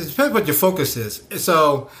 Well, it depends what your focus is.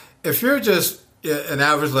 So if you're just an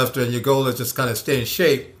average lifter and your goal is just kind of stay in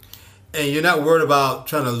shape, and you're not worried about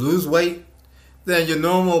trying to lose weight, then your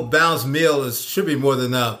normal balanced meal should be more than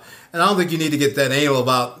enough. And I don't think you need to get that anal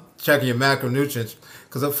about checking your macronutrients,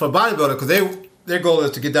 because for bodybuilders, because their goal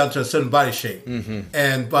is to get down to a certain body shape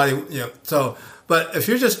and body. So, but if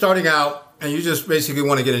you're just starting out and you just basically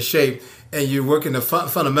want to get in shape and you're working the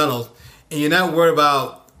fundamentals and you're not worried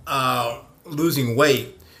about losing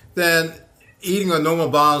weight, then eating a normal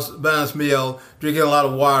balanced meal, drinking a lot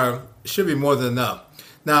of water should be more than enough.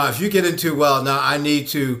 Now, if you get into, now I need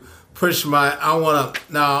to push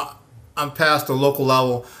now I'm past the local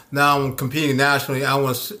level, now I'm competing nationally, I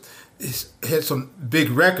want to hit some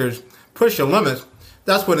big records, push your limits,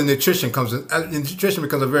 that's when the nutrition comes in. Nutrition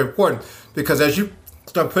becomes very important, because as you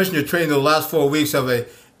start pushing your training the last 4 weeks of a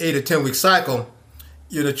 8 to 10 week cycle,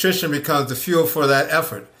 your nutrition becomes the fuel for that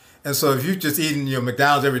effort. And so if you're just eating your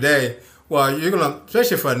McDonald's every day, well, you're going to,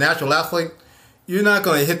 especially for a natural athlete, you're not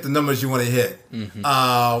going to hit the numbers you want to hit. Mm-hmm.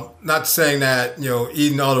 Not saying that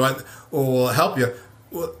eating all the right will help you,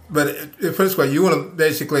 but it puts way you want to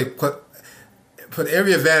basically put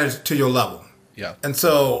every advantage to your level. Yeah. And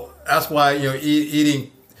so that's why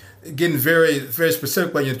eating, getting very very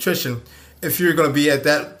specific about your nutrition, if you're going to be at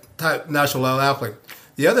that type national level athlete.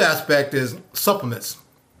 The other aspect is supplements,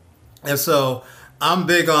 and so I'm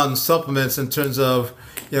big on supplements in terms of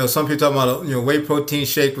some people talk about whey protein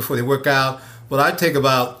shake before they work out. But I take a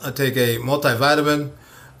multivitamin,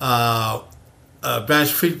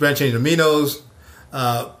 branched-chain aminos,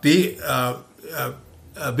 B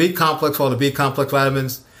complex, all the B complex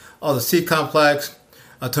vitamins, all the C complex,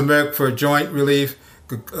 turmeric for joint relief,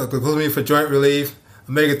 glutamine for joint relief,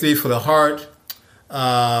 omega-3 for the heart.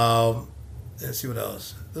 Let's see what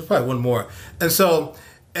else. There's probably one more. And so,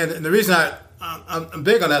 and the reason I'm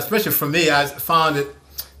big on that, especially for me, I found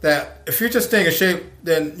that if you're just staying in shape,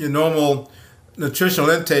 then your normal nutritional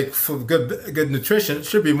intake for good nutrition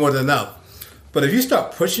should be more than enough. But if you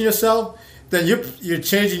start pushing yourself, then you're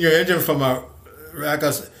changing your engine from a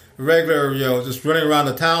regular just running around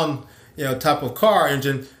the town type of car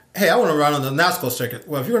engine. Hey, I want to run on the NASCAR circuit.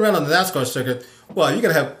 Well, if you run on the NASCAR circuit, well, you're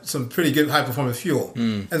going to have some pretty good high performance fuel.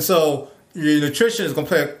 And so your nutrition is going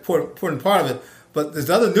to play an important part of it. But there's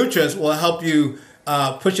other nutrients will help you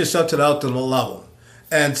push yourself to the ultimate level.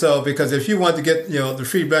 And so, because if you want to get the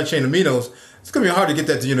free branched-chain aminos, it's going to be hard to get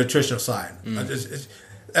that to your nutritional side.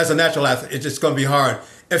 As a natural athlete, it's just going to be hard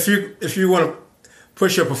if you want to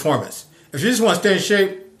push your performance. If you just want to stay in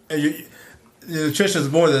shape, your nutrition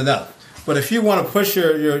is more than enough. But if you want to push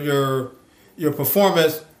your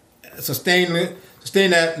performance, sustain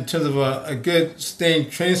that in terms of a good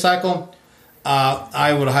sustained training cycle,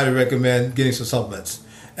 I would highly recommend getting some supplements.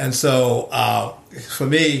 And so for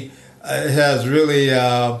me, it has really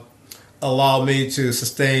allowed me to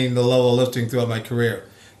sustain the level of lifting throughout my career.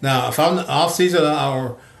 Now, if I'm off season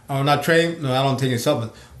or I'm not training, no, I don't take any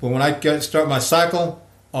supplements. But when I start my cycle,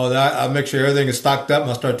 I make sure everything is stocked up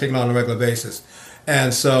and I start taking it on a regular basis.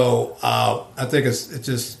 And so I think it's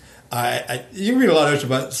just you read a lot of literature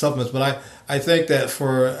about supplements, but I think that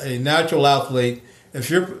for a natural athlete, if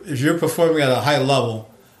you're performing at a high level,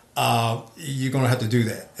 you're going to have to do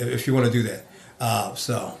that if you want to do that.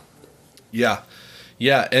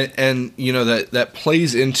 Yeah, and you know that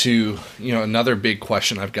plays into another big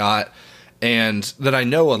question I've got, and that I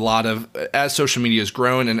know a lot of as social media has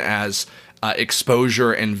grown and as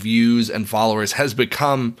exposure and views and followers has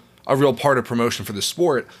become a real part of promotion for the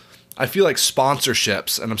sport. I feel like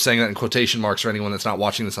sponsorships, and I'm saying that in quotation marks for anyone that's not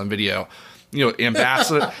watching this on video,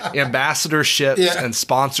 ambassadorships and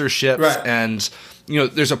sponsorships, right. And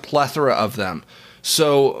there's a plethora of them.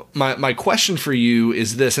 So my question for you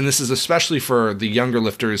is this, and this is especially for the younger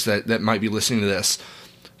lifters that might be listening to this.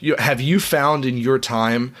 Have you found in your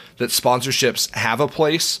time that sponsorships have a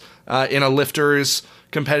place in a lifter's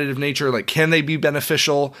competitive nature? Like, can they be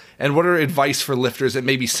beneficial? And what are advice for lifters that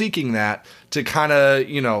may be seeking that to kind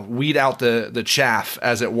of, weed out the chaff,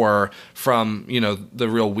 as it were, from, the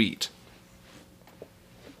real wheat?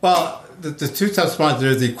 Well, the two types of sponsors,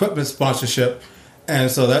 there's the equipment sponsorship.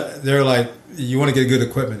 And so that they're like, you want to get good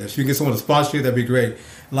equipment. If you get someone to sponsor you, that'd be great.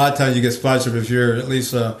 A lot of times you get sponsored if you're at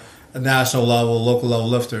least a national level, local level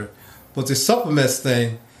lifter. But the supplements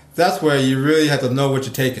thing, that's where you really have to know what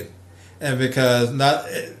you're taking. And because not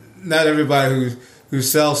everybody who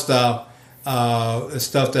sells stuff is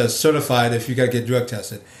stuff that's certified if you got to get drug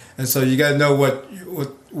tested. And so you got to know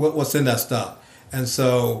what's in that stuff. And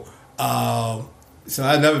so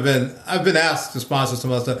I've been asked to sponsor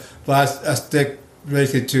some other stuff, but I stick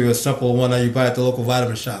basically to a simple one that you buy at the local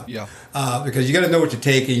vitamin shop. Yeah. Because you got to know what you're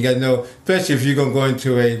taking. You got to know, especially if you're going to go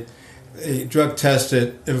into a drug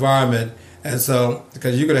tested environment. And so,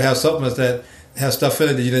 because you're going to have supplements that have stuff in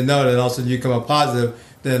it that you didn't know, and all of a sudden you come up positive,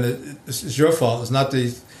 then it's your fault. It's not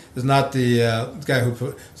the guy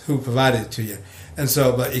who provided it to you. And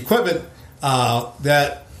so, but equipment,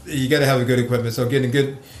 that you got to have a good equipment. So getting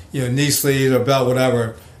good, knee sleeves or belt,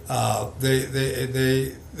 whatever,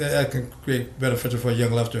 that can create beneficial for a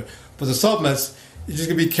young lifter. But the supplements, you just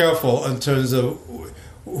got to be careful in terms of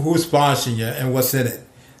who's sponsoring you and what's in it.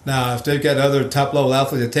 Now, if they've got other top level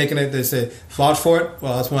athletes that are taking it, they say vouch for it.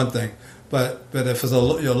 Well, that's one thing. But if it's a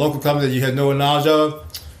local company that you have no knowledge of,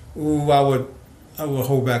 I would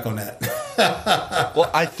hold back on that. Well,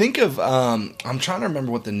 I think of I'm trying to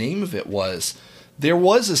remember what the name of it was. There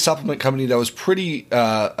was a supplement company that was pretty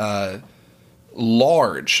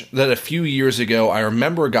large that a few years ago I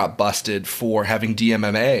remember got busted for having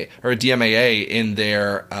DMAA in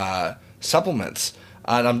their supplements.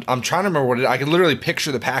 And I'm trying to remember what I can literally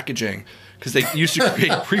picture the packaging because they used to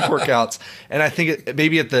create pre-workouts. And I think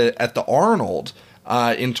maybe at the Arnold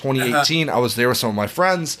in 2018, I was there with some of my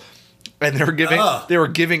friends, and they were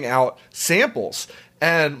giving out samples.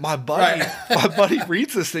 And my buddy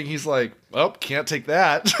reads this thing. He's like, "Oh, can't take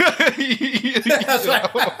that." That's right.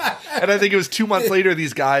 And I think it was 2 months later,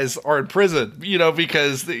 these guys are in prison,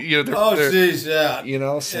 because they're, jeez, yeah,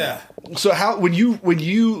 So how when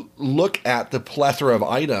you look at the plethora of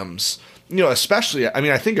items, especially,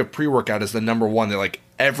 I think of pre-workout as the number one that like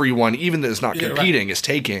everyone, even that is not competing, is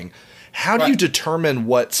taking. How do you determine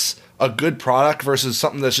what's a good product versus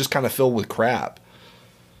something that's just kind of filled with crap?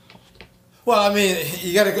 Well,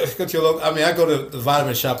 you got to go to your local. I go to the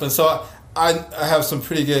vitamin shop, and so I have some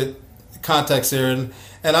pretty good contacts there, and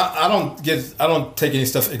I don't take any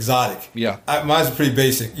stuff exotic. Yeah, mine's pretty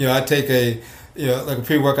basic. I take like a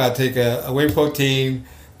pre-workout. I take a whey protein,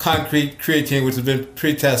 concrete creatine, which has been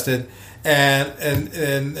pre-tested, and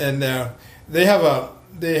they have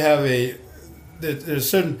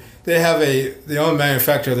their own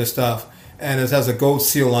manufacturer of this stuff, and it has a gold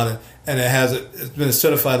seal on it. And it's been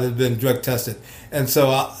certified, it's been drug tested. And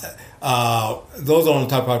so those are on the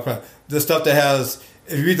top of our product. The stuff that has,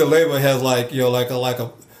 if you read the label, it has like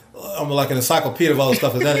an encyclopedia of all the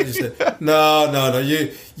stuff that's in it. You say, no,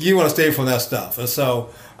 you want to stay from that stuff. And so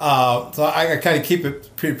I kind of keep it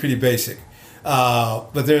pretty basic.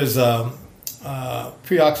 But there's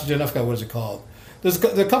pre-oxygen, I forgot what it's called. There's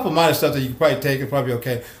a couple of minor stuff that you can probably take, it's probably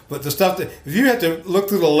okay. But the stuff that, if you have to look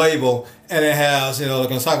through the label and it has, like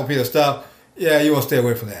an encyclopedia stuff, yeah, you want to stay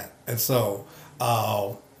away from that. And so,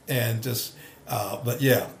 but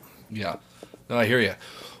yeah. Yeah. No, I hear you.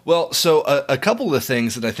 Well, so a couple of the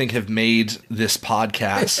things that I think have made this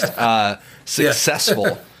podcast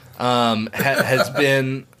successful has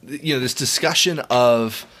been, this discussion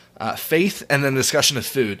of faith and then the discussion of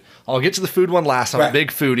food. I'll get to the food one last. I'm a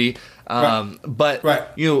big foodie.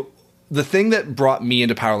 But, the thing that brought me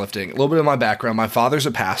into powerlifting, a little bit of my background, my father's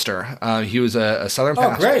a pastor. He was a Southern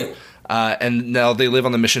pastor. Oh, great. And now they live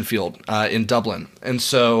on the mission field in Dublin. And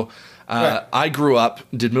so I grew up,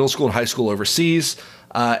 did middle school and high school overseas.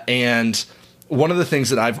 And one of the things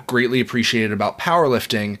that I've greatly appreciated about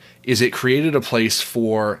powerlifting is it created a place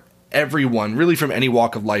for everyone, really from any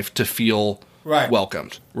walk of life, to feel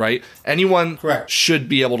welcomed, right? Anyone should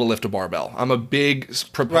be able to lift a barbell. I'm a big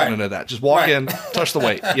proponent of that. Just walk in, touch the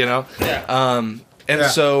weight,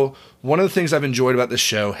 So one of the things I've enjoyed about this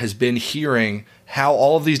show has been hearing how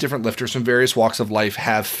all of these different lifters from various walks of life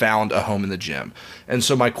have found a home in the gym. And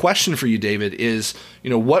so my question for you, David, is,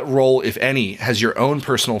 what role, if any, has your own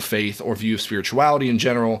personal faith or view of spirituality in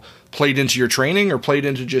general played into your training or played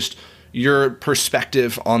into just your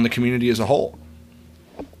perspective on the community as a whole?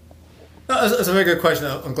 That's a very good question.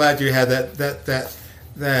 I'm glad you had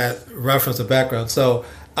that reference of background. So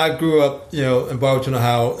I grew up, in Barberton,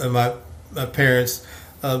 Ohio, and my parents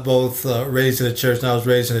both raised in a church, and I was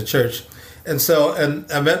raised in a church. And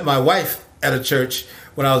I met my wife at a church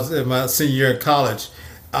when I was in my senior year in college.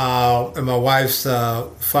 And my wife's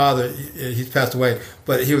father, he's passed away,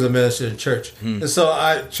 but he was a minister in church. And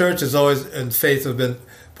so church has always, and faith have been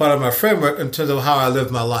part of my framework in terms of how I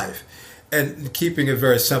live my life and keeping it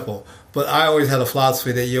very simple. But I always had a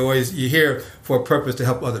philosophy that you're here for a purpose to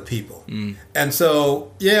help other people. And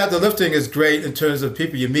so, the lifting is great in terms of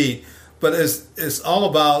people you meet, but it's all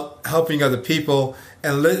about helping other people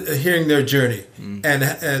and hearing their journey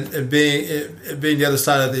and being the other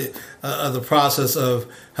side of the process of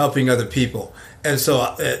helping other people. And so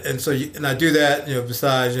I do that,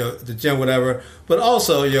 besides, the gym, whatever, but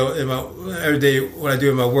also, in my every day, what I do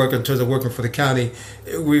in my work in terms of working for the county,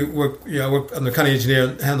 we work, I'm the county engineer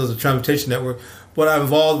and handles the transportation network, but I'm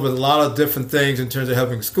involved with a lot of different things in terms of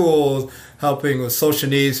helping schools, helping with social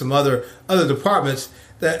needs, some other departments.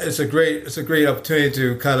 That it's a great opportunity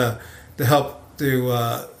to kind of to help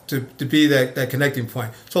to be that connecting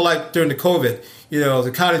point. So like during the COVID,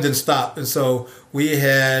 the county didn't stop, and so we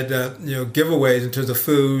had giveaways in terms of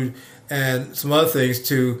food and some other things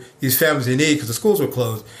to these families in need because the schools were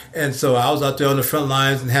closed. And so I was out there on the front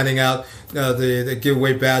lines and handing out the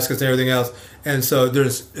giveaway baskets and everything else. And so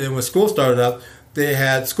when school started up, they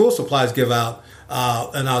had school supplies give out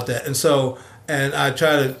and out there. And I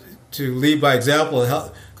try to lead by example and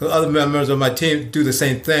help, because other members of my team do the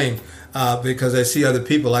same thing because I see other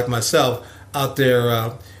people like myself out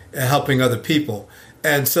there helping other people.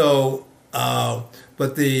 And so,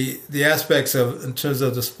 but the aspects of, in terms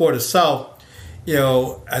of the sport itself,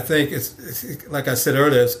 I think it's like I said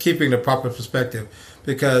earlier, it's keeping the proper perspective,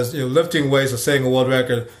 because lifting weights or setting a world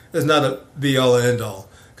record is not a be all and end all.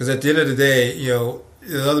 Because at the end of the day,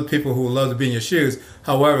 there are other people who would love to be in your shoes.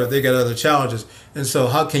 However, they got other challenges, and so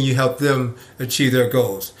how can you help them achieve their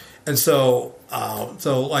goals? And so,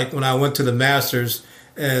 like when I went to the Masters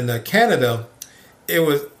in Canada, it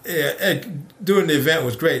was doing the event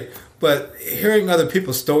was great, but hearing other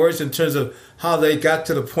people's stories in terms of how they got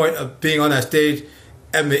to the point of being on that stage,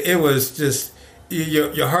 I mean, it was just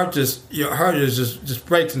your heart just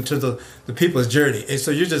breaks into the people's journey, and so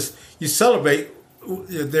you celebrate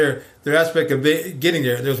their aspect of getting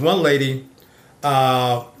there. There's one lady,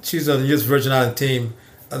 she's on the U.S. Virgin Island team.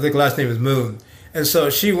 I think her last name is Moon, and so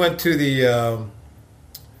she went to the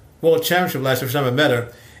World Championship last year. First time I met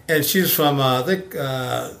her, and she's from I think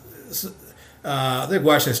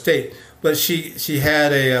Washington State, but she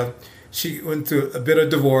had she went through a bit of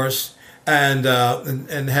divorce and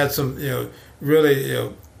had some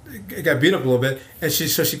really got beat up a little bit, and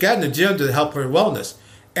she got in the gym to help her wellness,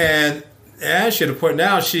 and actually at the point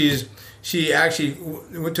now she actually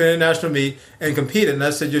went to an international meet and competed. And I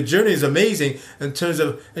said, your journey is amazing in terms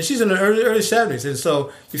of, and she's in the early 70s. And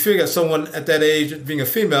so you figure someone at that age, being a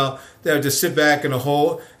female, that would just sit back in a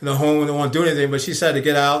home and don't want to do anything. But she decided to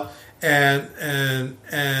get out and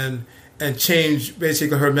change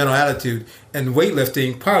basically her mental attitude. And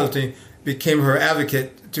weightlifting, powerlifting became her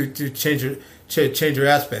advocate to change her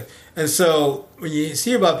aspect. And so when you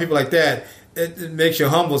see about people like that, it makes you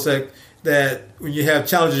humble. It's like, that when you have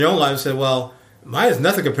challenges in your own life, you say, well, mine is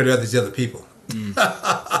nothing compared to these other people. It's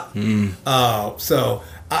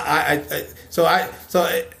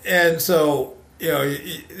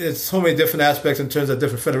so many different aspects in terms of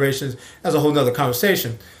different federations. That's a whole nother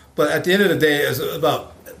conversation. But at the end of the day, it's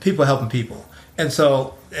about people helping people. And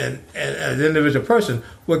so, and as an individual person,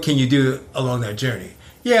 what can you do along that journey?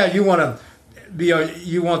 Yeah, you want to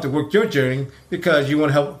you want to work your journey because you want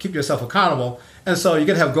to help keep yourself accountable, and so you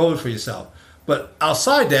got to have goals for yourself. But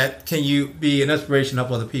outside that, can you be an inspiration to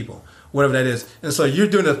help other people, whatever that is? And so you're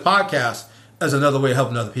doing this podcast as another way of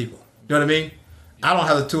helping other people. You know what I mean? I don't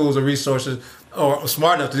have the tools or resources or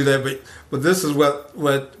smart enough to do that, but this is what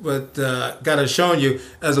God has shown you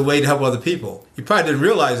as a way to help other people. You probably didn't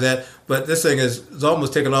realize that, but this thing is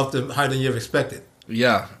almost taken off higher than you ever expected.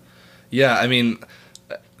 Yeah. I mean,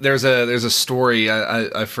 there's a story.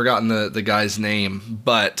 I've forgotten the guy's name,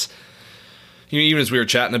 but even as we were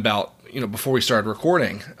chatting about, before we started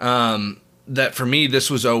recording, that for me this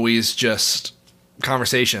was always just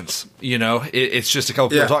conversations. It's just a couple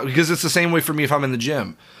people talking, because it's the same way for me if I'm in the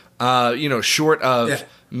gym. Short of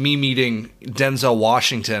me meeting Denzel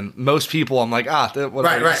Washington, most people I'm like,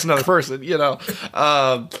 it's another person,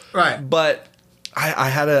 Right. But I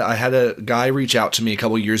had a guy reach out to me a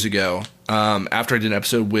couple years ago after I did an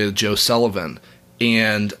episode with Joe Sullivan,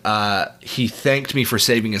 and he thanked me for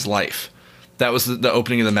saving his life. That was the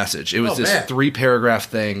opening of the message. It was 3-paragraph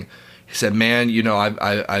thing. He said, "Man,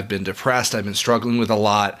 I've been depressed. I've been struggling with a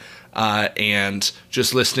lot. And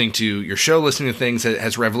just listening to your show, listening to things that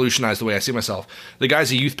has revolutionized the way I see myself." The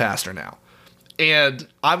guy's a youth pastor now. And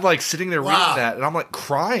I'm like sitting there reading that, and I'm like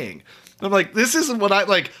crying. I'm like, this isn't what I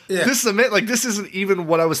like. Yeah. This isn't even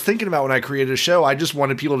what I was thinking about when I created a show. I just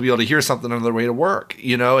wanted people to be able to hear something on their way to work,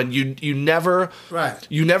 and you never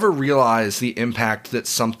realize the impact that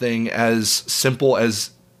something as simple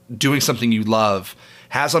as doing something you love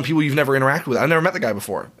has on people you've never interacted with. I've never met the guy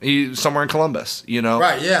before. He's somewhere in Columbus,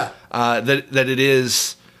 Right, yeah. That it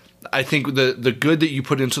is, I think, the good that you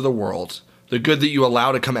put into the world, the good that you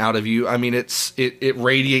allow to come out of you, I mean, it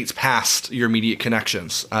radiates past your immediate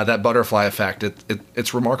connections. That butterfly effect,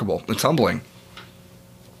 it's remarkable. It's humbling.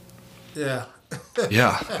 Yeah.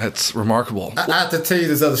 Yeah, it's remarkable. I have to tell you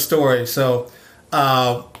this other story. So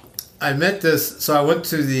I went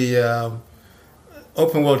to the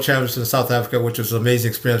Open World Championships in South Africa, which was an amazing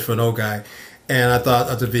experience for an old guy. And I thought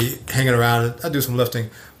I'd be hanging around and I'd do some lifting.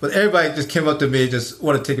 But everybody just came up to me, just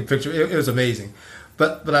wanted to take a picture. It was amazing.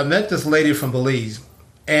 But I met this lady from Belize,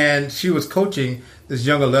 and she was coaching this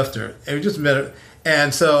younger lifter. And we just met her.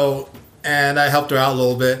 And I helped her out a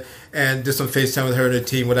little bit and did some FaceTime with her and her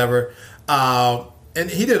team, whatever. And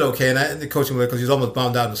he did okay, and I ended coaching with her because he was almost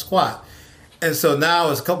bombed out in the squat. And so now,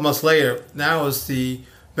 it's a couple months later, now it's the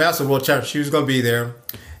Master World Championship. She was going to be there.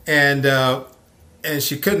 And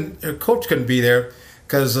she couldn't, her coach couldn't be there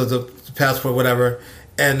because of the passport, whatever.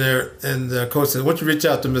 And the coach said, "Why don't you reach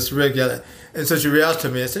out to Mr. Rigg?" And so she reached out to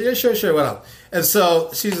me. I said, "Yeah, sure, what up?" And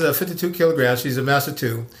so she's 52 kilograms. She's a Master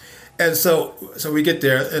 2. And so we get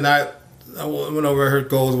there, and I went over her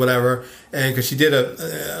goals, whatever, and because she did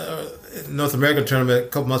a North American tournament a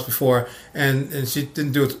couple months before, and she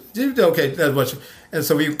didn't do it. She did okay, that much. And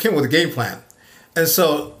so we came with a game plan. And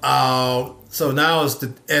so now it's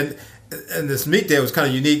and this meet day was kind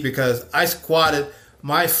of unique because I squatted.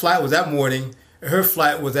 My flat was that morning. Her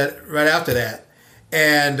flat was right after that.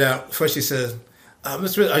 And first she says,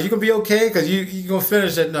 "Mr. Rigg, are you gonna be okay? Because you gonna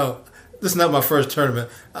finish it?" No, this is not my first tournament.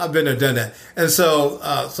 I've been there, done that. And so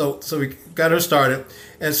we got her started.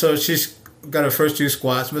 And so she's got her first 2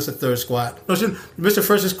 squats, missed her third squat. No, she missed her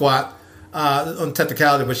first squat on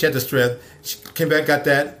technicality, but she had the strength. She came back, got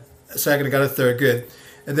that second, and got her third, good.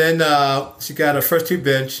 And then she got her first 2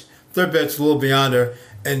 bench. Third bench a little beyond her,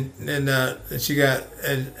 and she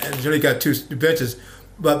only got 2 benches,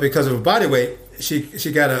 but because of her body weight, she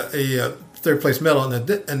got a third place medal in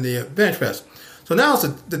the bench press. So now it's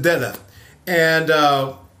the deadlift, and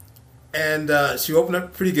she opened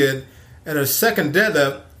up pretty good. And her second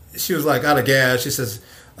deadlift, she was like out of gas. She says,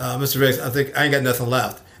 "Mr. Riggs, I think I ain't got nothing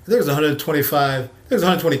left." I think it was 125. I think it was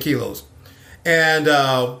 120 kilos, and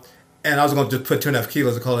I was going to just put 2.5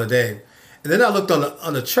 kilos to call it a day. And then I looked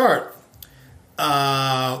on the chart.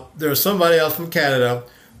 There was somebody else from Canada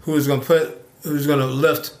who was going to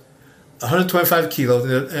lift 125 kilos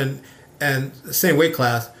and the same weight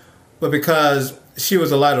class, but because she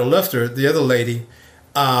was a lighter lifter, the other lady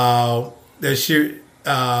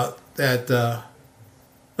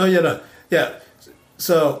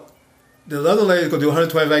So the other lady was going to do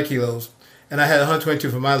 125 kilos, and I had 122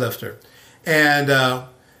 for my lifter, and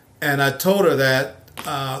I told her that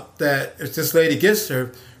if this lady gets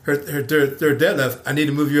her third deadlift, I need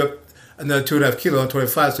to move you up another 2.5 kilos on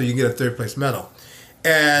 25 so you can get a third place medal.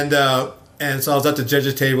 And so I was at the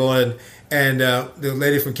judges table, and the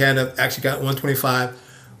lady from Canada actually got 125,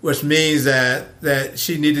 which means that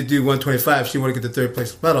she needed to do 125 if she wanted to get the third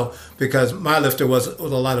place medal, because my lifter was a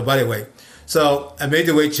lot of body weight. So I made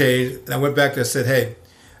the weight change, and I went back and said, "Hey,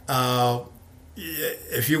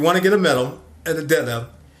 if you want to get a medal, at the deadlift,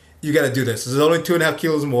 you got to do this. It's only 2.5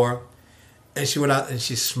 kilos more. And she went out and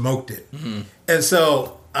she smoked it. Mm-hmm. And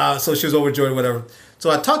so she was overjoyed, whatever.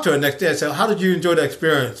 So I talked to her the next day. I said, how did you enjoy the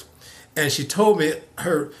experience? And she told me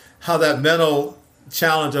how that mental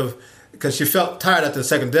challenge because she felt tired after the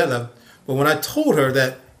second deadlift. But when I told her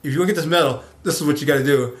that if you want to get this medal, this is what you got to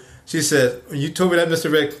do. She said, when you told me that,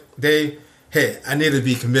 Mr. Rick, hey, I need to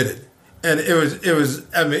be committed. And I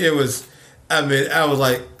was on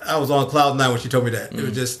cloud nine when she told me that. Mm-hmm. It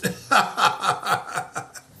was just...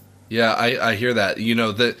 Yeah, I hear that. You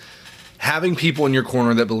know, that having people in your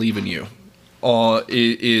corner that believe in you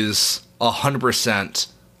is 100%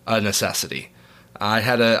 a necessity. I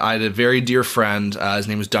had a very dear friend, his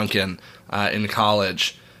name was Duncan, in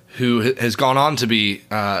college, who has gone on to be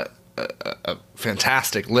a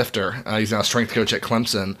fantastic lifter. He's now a strength coach at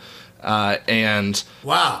Clemson. And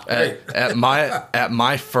wow, at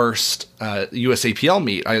my first USAPL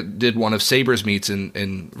meet, I did one of Saber's meets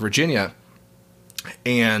in Virginia.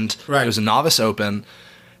 And It was a novice open,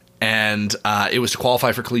 and it was to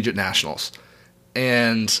qualify for collegiate nationals.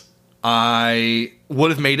 And I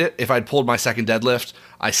would have made it if I'd pulled my second deadlift.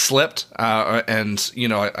 I slipped, and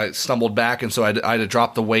I stumbled back, and so I had to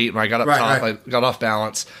drop the weight. When I got up top, I got off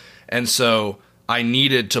balance, and so I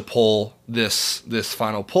needed to pull this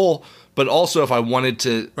final pull. But also, if I wanted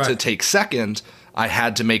to take second, I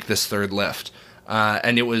had to make this third lift,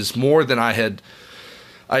 and it was more than I had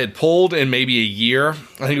pulled in maybe a year. I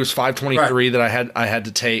think it was 523 that I had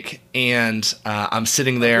to take, and I'm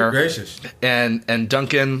sitting there. Oh, gracious. And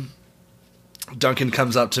Duncan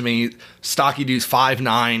comes up to me, stocky dude's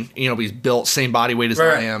 5'9", he's built same body weight as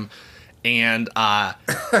I am, and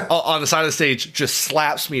on the side of the stage just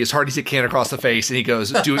slaps me as hard as he can across the face, and he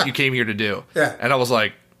goes, "Do what you came here to do." Yeah. And I was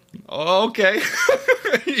like, okay.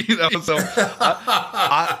 So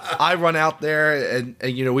I run out there, and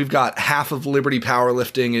we've got half of Liberty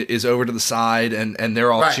Powerlifting is over to the side, and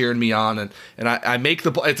they're all cheering me on, and I make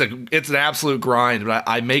the pull. It's an absolute grind, but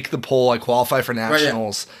I make the pull. I qualify for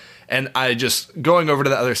nationals, and I just going over to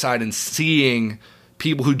the other side and seeing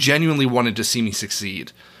people who genuinely wanted to see me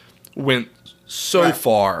succeed went so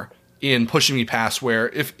far in pushing me past where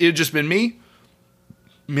if it had just been me,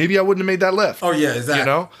 maybe I wouldn't have made that lift. Oh yeah,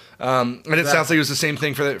 exactly. And it sounds like it was the same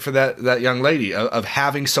thing for that young lady of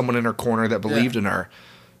having someone in her corner that believed in her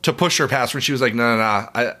to push her past when she was like, no,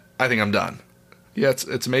 I think I'm done. Yeah,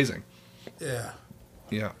 it's amazing. Yeah.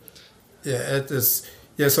 Yeah. Yeah, it is.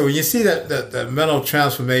 Yeah, so when you see that mental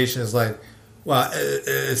transformation, is like, wow,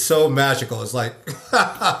 it's so magical. It's like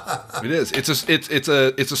it is. It's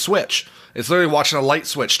a switch. It's literally watching a light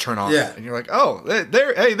switch turn on. Yeah. And you're like, oh,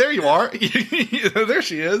 there you are. There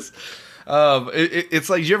she is. It's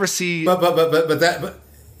like, you ever see... But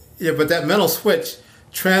that mental switch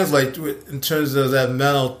translates in terms of that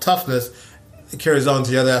mental toughness. It carries on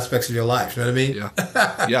to the other aspects of your life. You know what I mean? Yeah.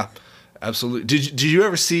 Yeah, absolutely. Did you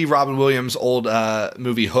ever see Robin Williams' old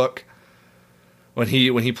movie Hook when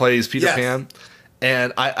he plays Peter Pan?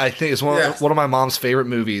 And I think it's one of my mom's favorite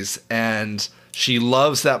movies, and she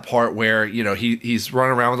loves that part where he's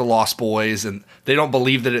running around with the Lost Boys and they don't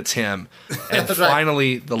believe that it's him, and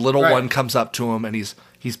finally the little one comes up to him and he's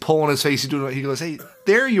pulling his face. He goes, "Hey,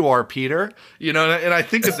 there you are, Peter." And I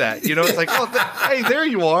think of that. It's like, "Oh, hey, there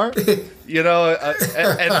you are."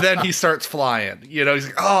 And then he starts flying. He's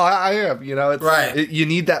like, "Oh, I am." You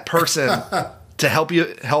need that person to help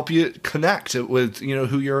you connect with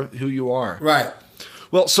who you are. Right.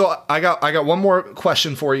 Well, so I got one more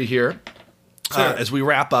question for you here. Sure. As we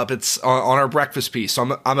wrap up, it's on our breakfast piece.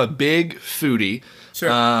 So I'm a big foodie,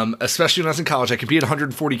 especially when I was in college. I could be at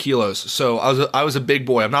 140 kilos, so I was a big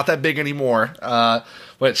boy. I'm not that big anymore,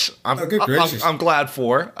 which I'm glad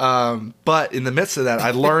for. But in the midst of that,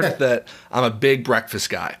 I learned that I'm a big breakfast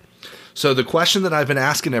guy. So the question that I've been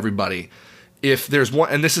asking everybody, if there's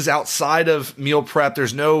one, and this is outside of meal prep,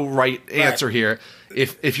 there's no right answer here.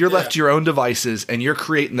 If you're left to your own devices and you're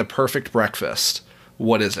creating the perfect breakfast,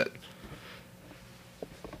 what is it?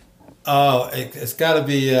 Oh, it's got to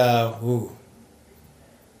be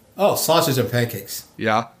sausage and pancakes.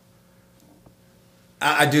 Yeah,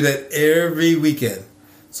 I do that every weekend.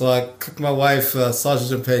 So I cook my wife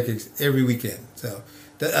sausage and pancakes every weekend. So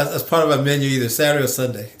that's part of my menu, either Saturday or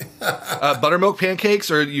Sunday. Buttermilk pancakes,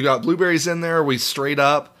 or you got blueberries in there? Are we straight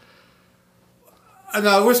up?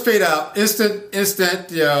 No, we're straight up. Instant.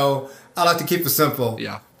 I like to keep it simple.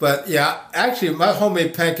 Yeah. But actually, my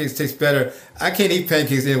homemade pancakes taste better. I can't eat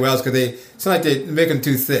pancakes anywhere else because they seem like they make them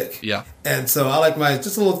too thick. Yeah. And so I like mine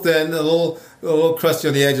just a little thin, a little crusty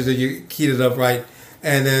on the edges, and you heat it up right,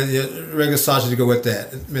 and then regular sausage to go with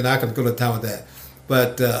that. I mean, I can go to town with that.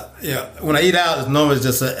 But when I eat out, it's normally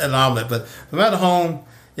just an omelet. But if I'm at home,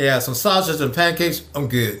 yeah, some sausage and pancakes, I'm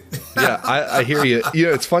good. Yeah, I hear you.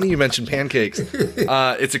 It's funny you mentioned pancakes.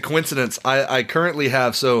 It's a coincidence. I currently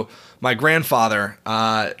have, so my grandfather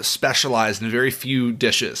specialized in very few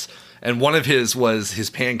dishes, and one of his was his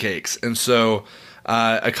pancakes. And so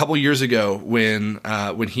a couple years ago, when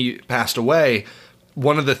he passed away,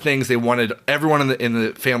 one of the things they wanted everyone in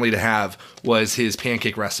the family to have was his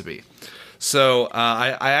pancake recipe. So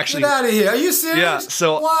I actually Get out of here! Are you serious? Yeah.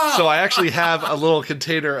 So wow. So I actually have a little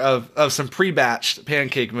container of some pre-batched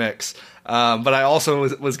pancake mix. But I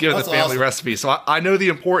also was given That's the family awesome. recipe, so I know the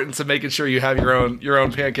importance of making sure you have your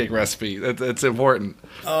own pancake recipe. It's important.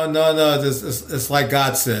 Oh no, it's like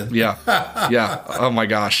God said. Yeah, yeah. Oh my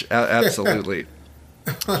gosh, absolutely.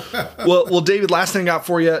 Well, David. Last thing I got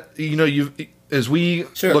for you. As we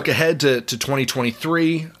Sure. look ahead to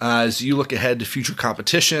 2023, as you look ahead to future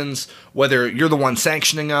competitions, whether you're the one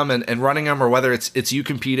sanctioning them and running them, or whether it's you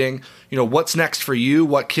competing, what's next for you?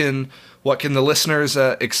 What can the listeners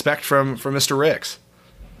expect from Mr. Ricks?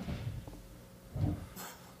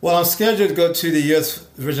 Well, I'm scheduled to go to the U.S.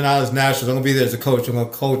 Virgin Islands Nationals. I'm going to be there as a coach. I'm going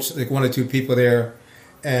to coach like 1 or 2 people there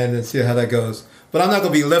and see how that goes. But I'm not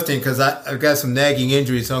going to be lifting because I've got some nagging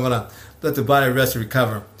injuries, so I'm going to let the body rest and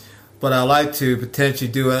recover. But I'd like to potentially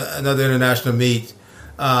do another international meet,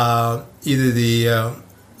 either the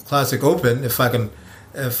Classic Open, if I can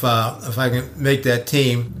make that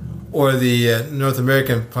team, or the North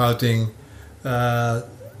American Powerlifting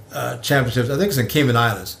Championships. I think it's in Cayman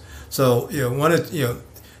Islands. So either one of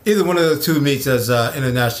the 2 meets as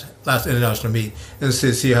last international meet, and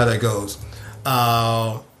see how that goes.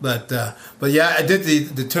 But yeah, I did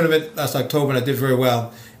the tournament last October, and I did very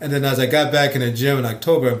well. And then as I got back in the gym in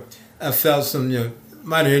October, I felt some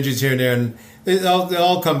minor injuries here and there, and they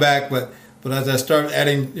all come back. But as I start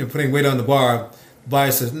adding, putting weight on the bar, the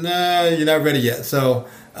body says, "Nah, you're not ready yet." So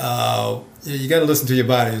you got to listen to your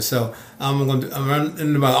body. So I'm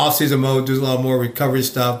into my off-season mode, do a lot more recovery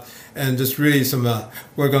stuff, and just really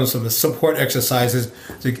work on some support exercises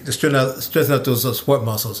to strengthen up those support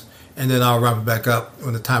muscles, and then I'll ramp it back up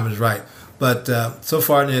when the time is right. But so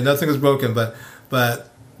far, nothing is broken. But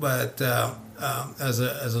as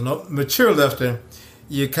a mature lifter,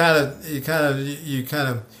 you kind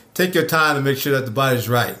of take your time to make sure that the body's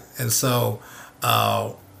right, and so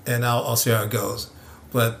and I'll see how it goes.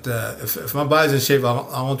 But if my body's in shape,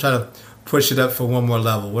 I won't try to push it up for one more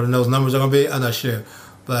level. What those numbers are going to be, I'm not sure.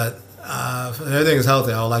 But if everything is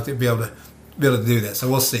healthy, I would like to be able to do that. So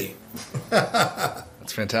we'll see.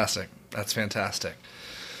 That's fantastic. That's fantastic.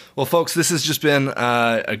 Well, folks, this has just been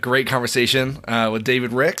a great conversation with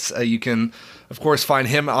David Ricks. You can, of course, find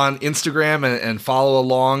him on Instagram and follow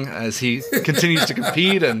along as he continues to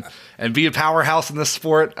compete and be a powerhouse in this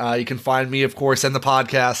sport. You can find me, of course, and the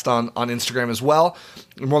podcast on Instagram as well.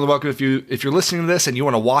 You're more than welcome if you're listening to this and you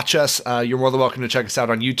want to watch us. You're more than welcome to check us out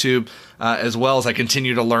on YouTube as well, as I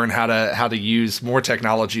continue to learn how to use more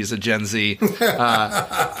technology as a Gen Z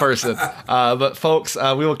person. But folks,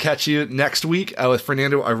 we will catch you next week with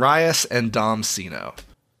Fernando Arias and Dom Sino.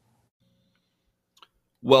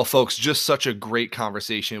 Well, folks, just such a great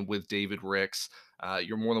conversation with David Ricks.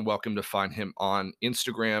 You're more than welcome to find him on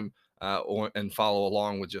Instagram and follow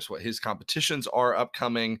along with just what his competitions are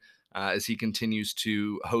upcoming as he continues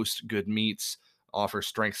to host good meets, offer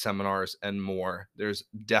strength seminars, and more. There's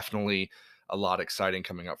definitely a lot exciting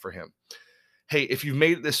coming up for him. Hey, if you've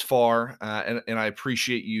made it this far, and I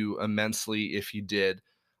appreciate you immensely if you did,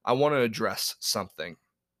 I want to address something.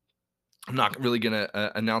 I'm not really going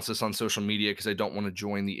to announce this on social media because I don't want to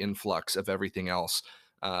join the influx of everything else.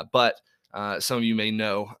 But some of you may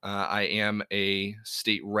know I am a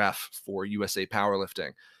state ref for USA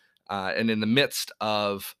Powerlifting. And in the midst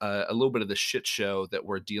of a little bit of the shit show that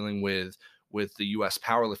we're dealing with the U.S.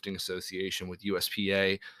 Powerlifting Association, with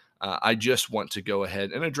USPA, I just want to go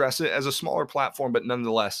ahead and address it as a smaller platform, but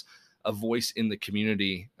nonetheless a voice in the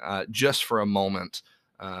community just for a moment.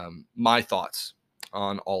 My thoughts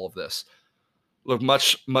on all of this. Look,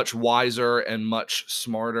 much wiser and much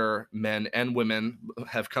smarter men and women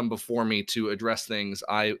have come before me to address things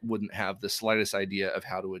I wouldn't have the slightest idea of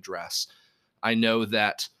how to address. I know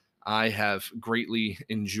that I have greatly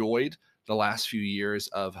enjoyed the last few years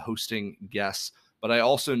of hosting guests, but I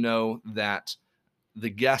also know that the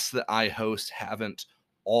guests that I host haven't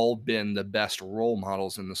all been the best role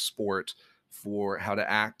models in the sport for how to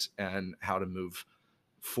act and how to move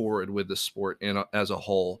forward with the sport as a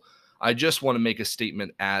whole. I just want to make a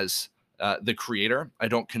statement as the creator. I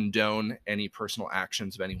don't condone any personal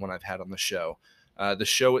actions of anyone I've had on the show. The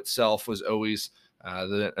show itself was always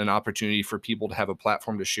an opportunity for people to have a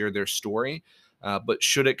platform to share their story. But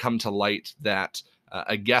should it come to light that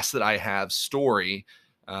a guest that I have story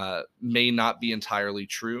may not be entirely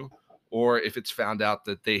true, or if it's found out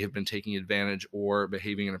that they have been taking advantage or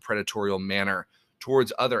behaving in a predatory manner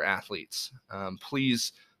towards other athletes,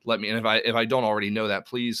 please let me. And if I don't already know that,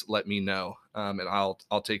 please let me know, and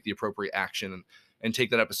I'll take the appropriate action and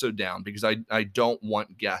take that episode down, because I don't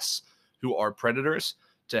want guests who are predators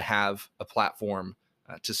to have a platform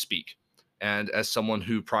to speak. And as someone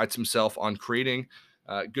who prides himself on creating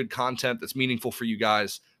good content that's meaningful for you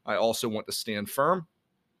guys, I also want to stand firm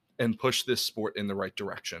and push this sport in the right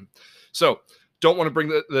direction. So don't want to bring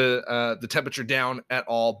the temperature down at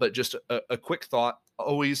all, but just a quick thought.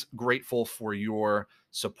 Always grateful for your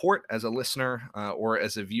support as a listener or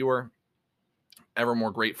as a viewer. Ever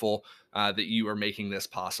more grateful that you are making this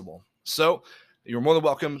possible. So you're more than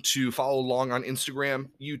welcome to follow along on Instagram,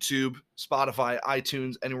 YouTube, Spotify,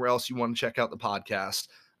 iTunes, anywhere else you want to check out the podcast.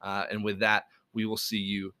 And with that, we will see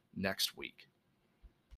you next week.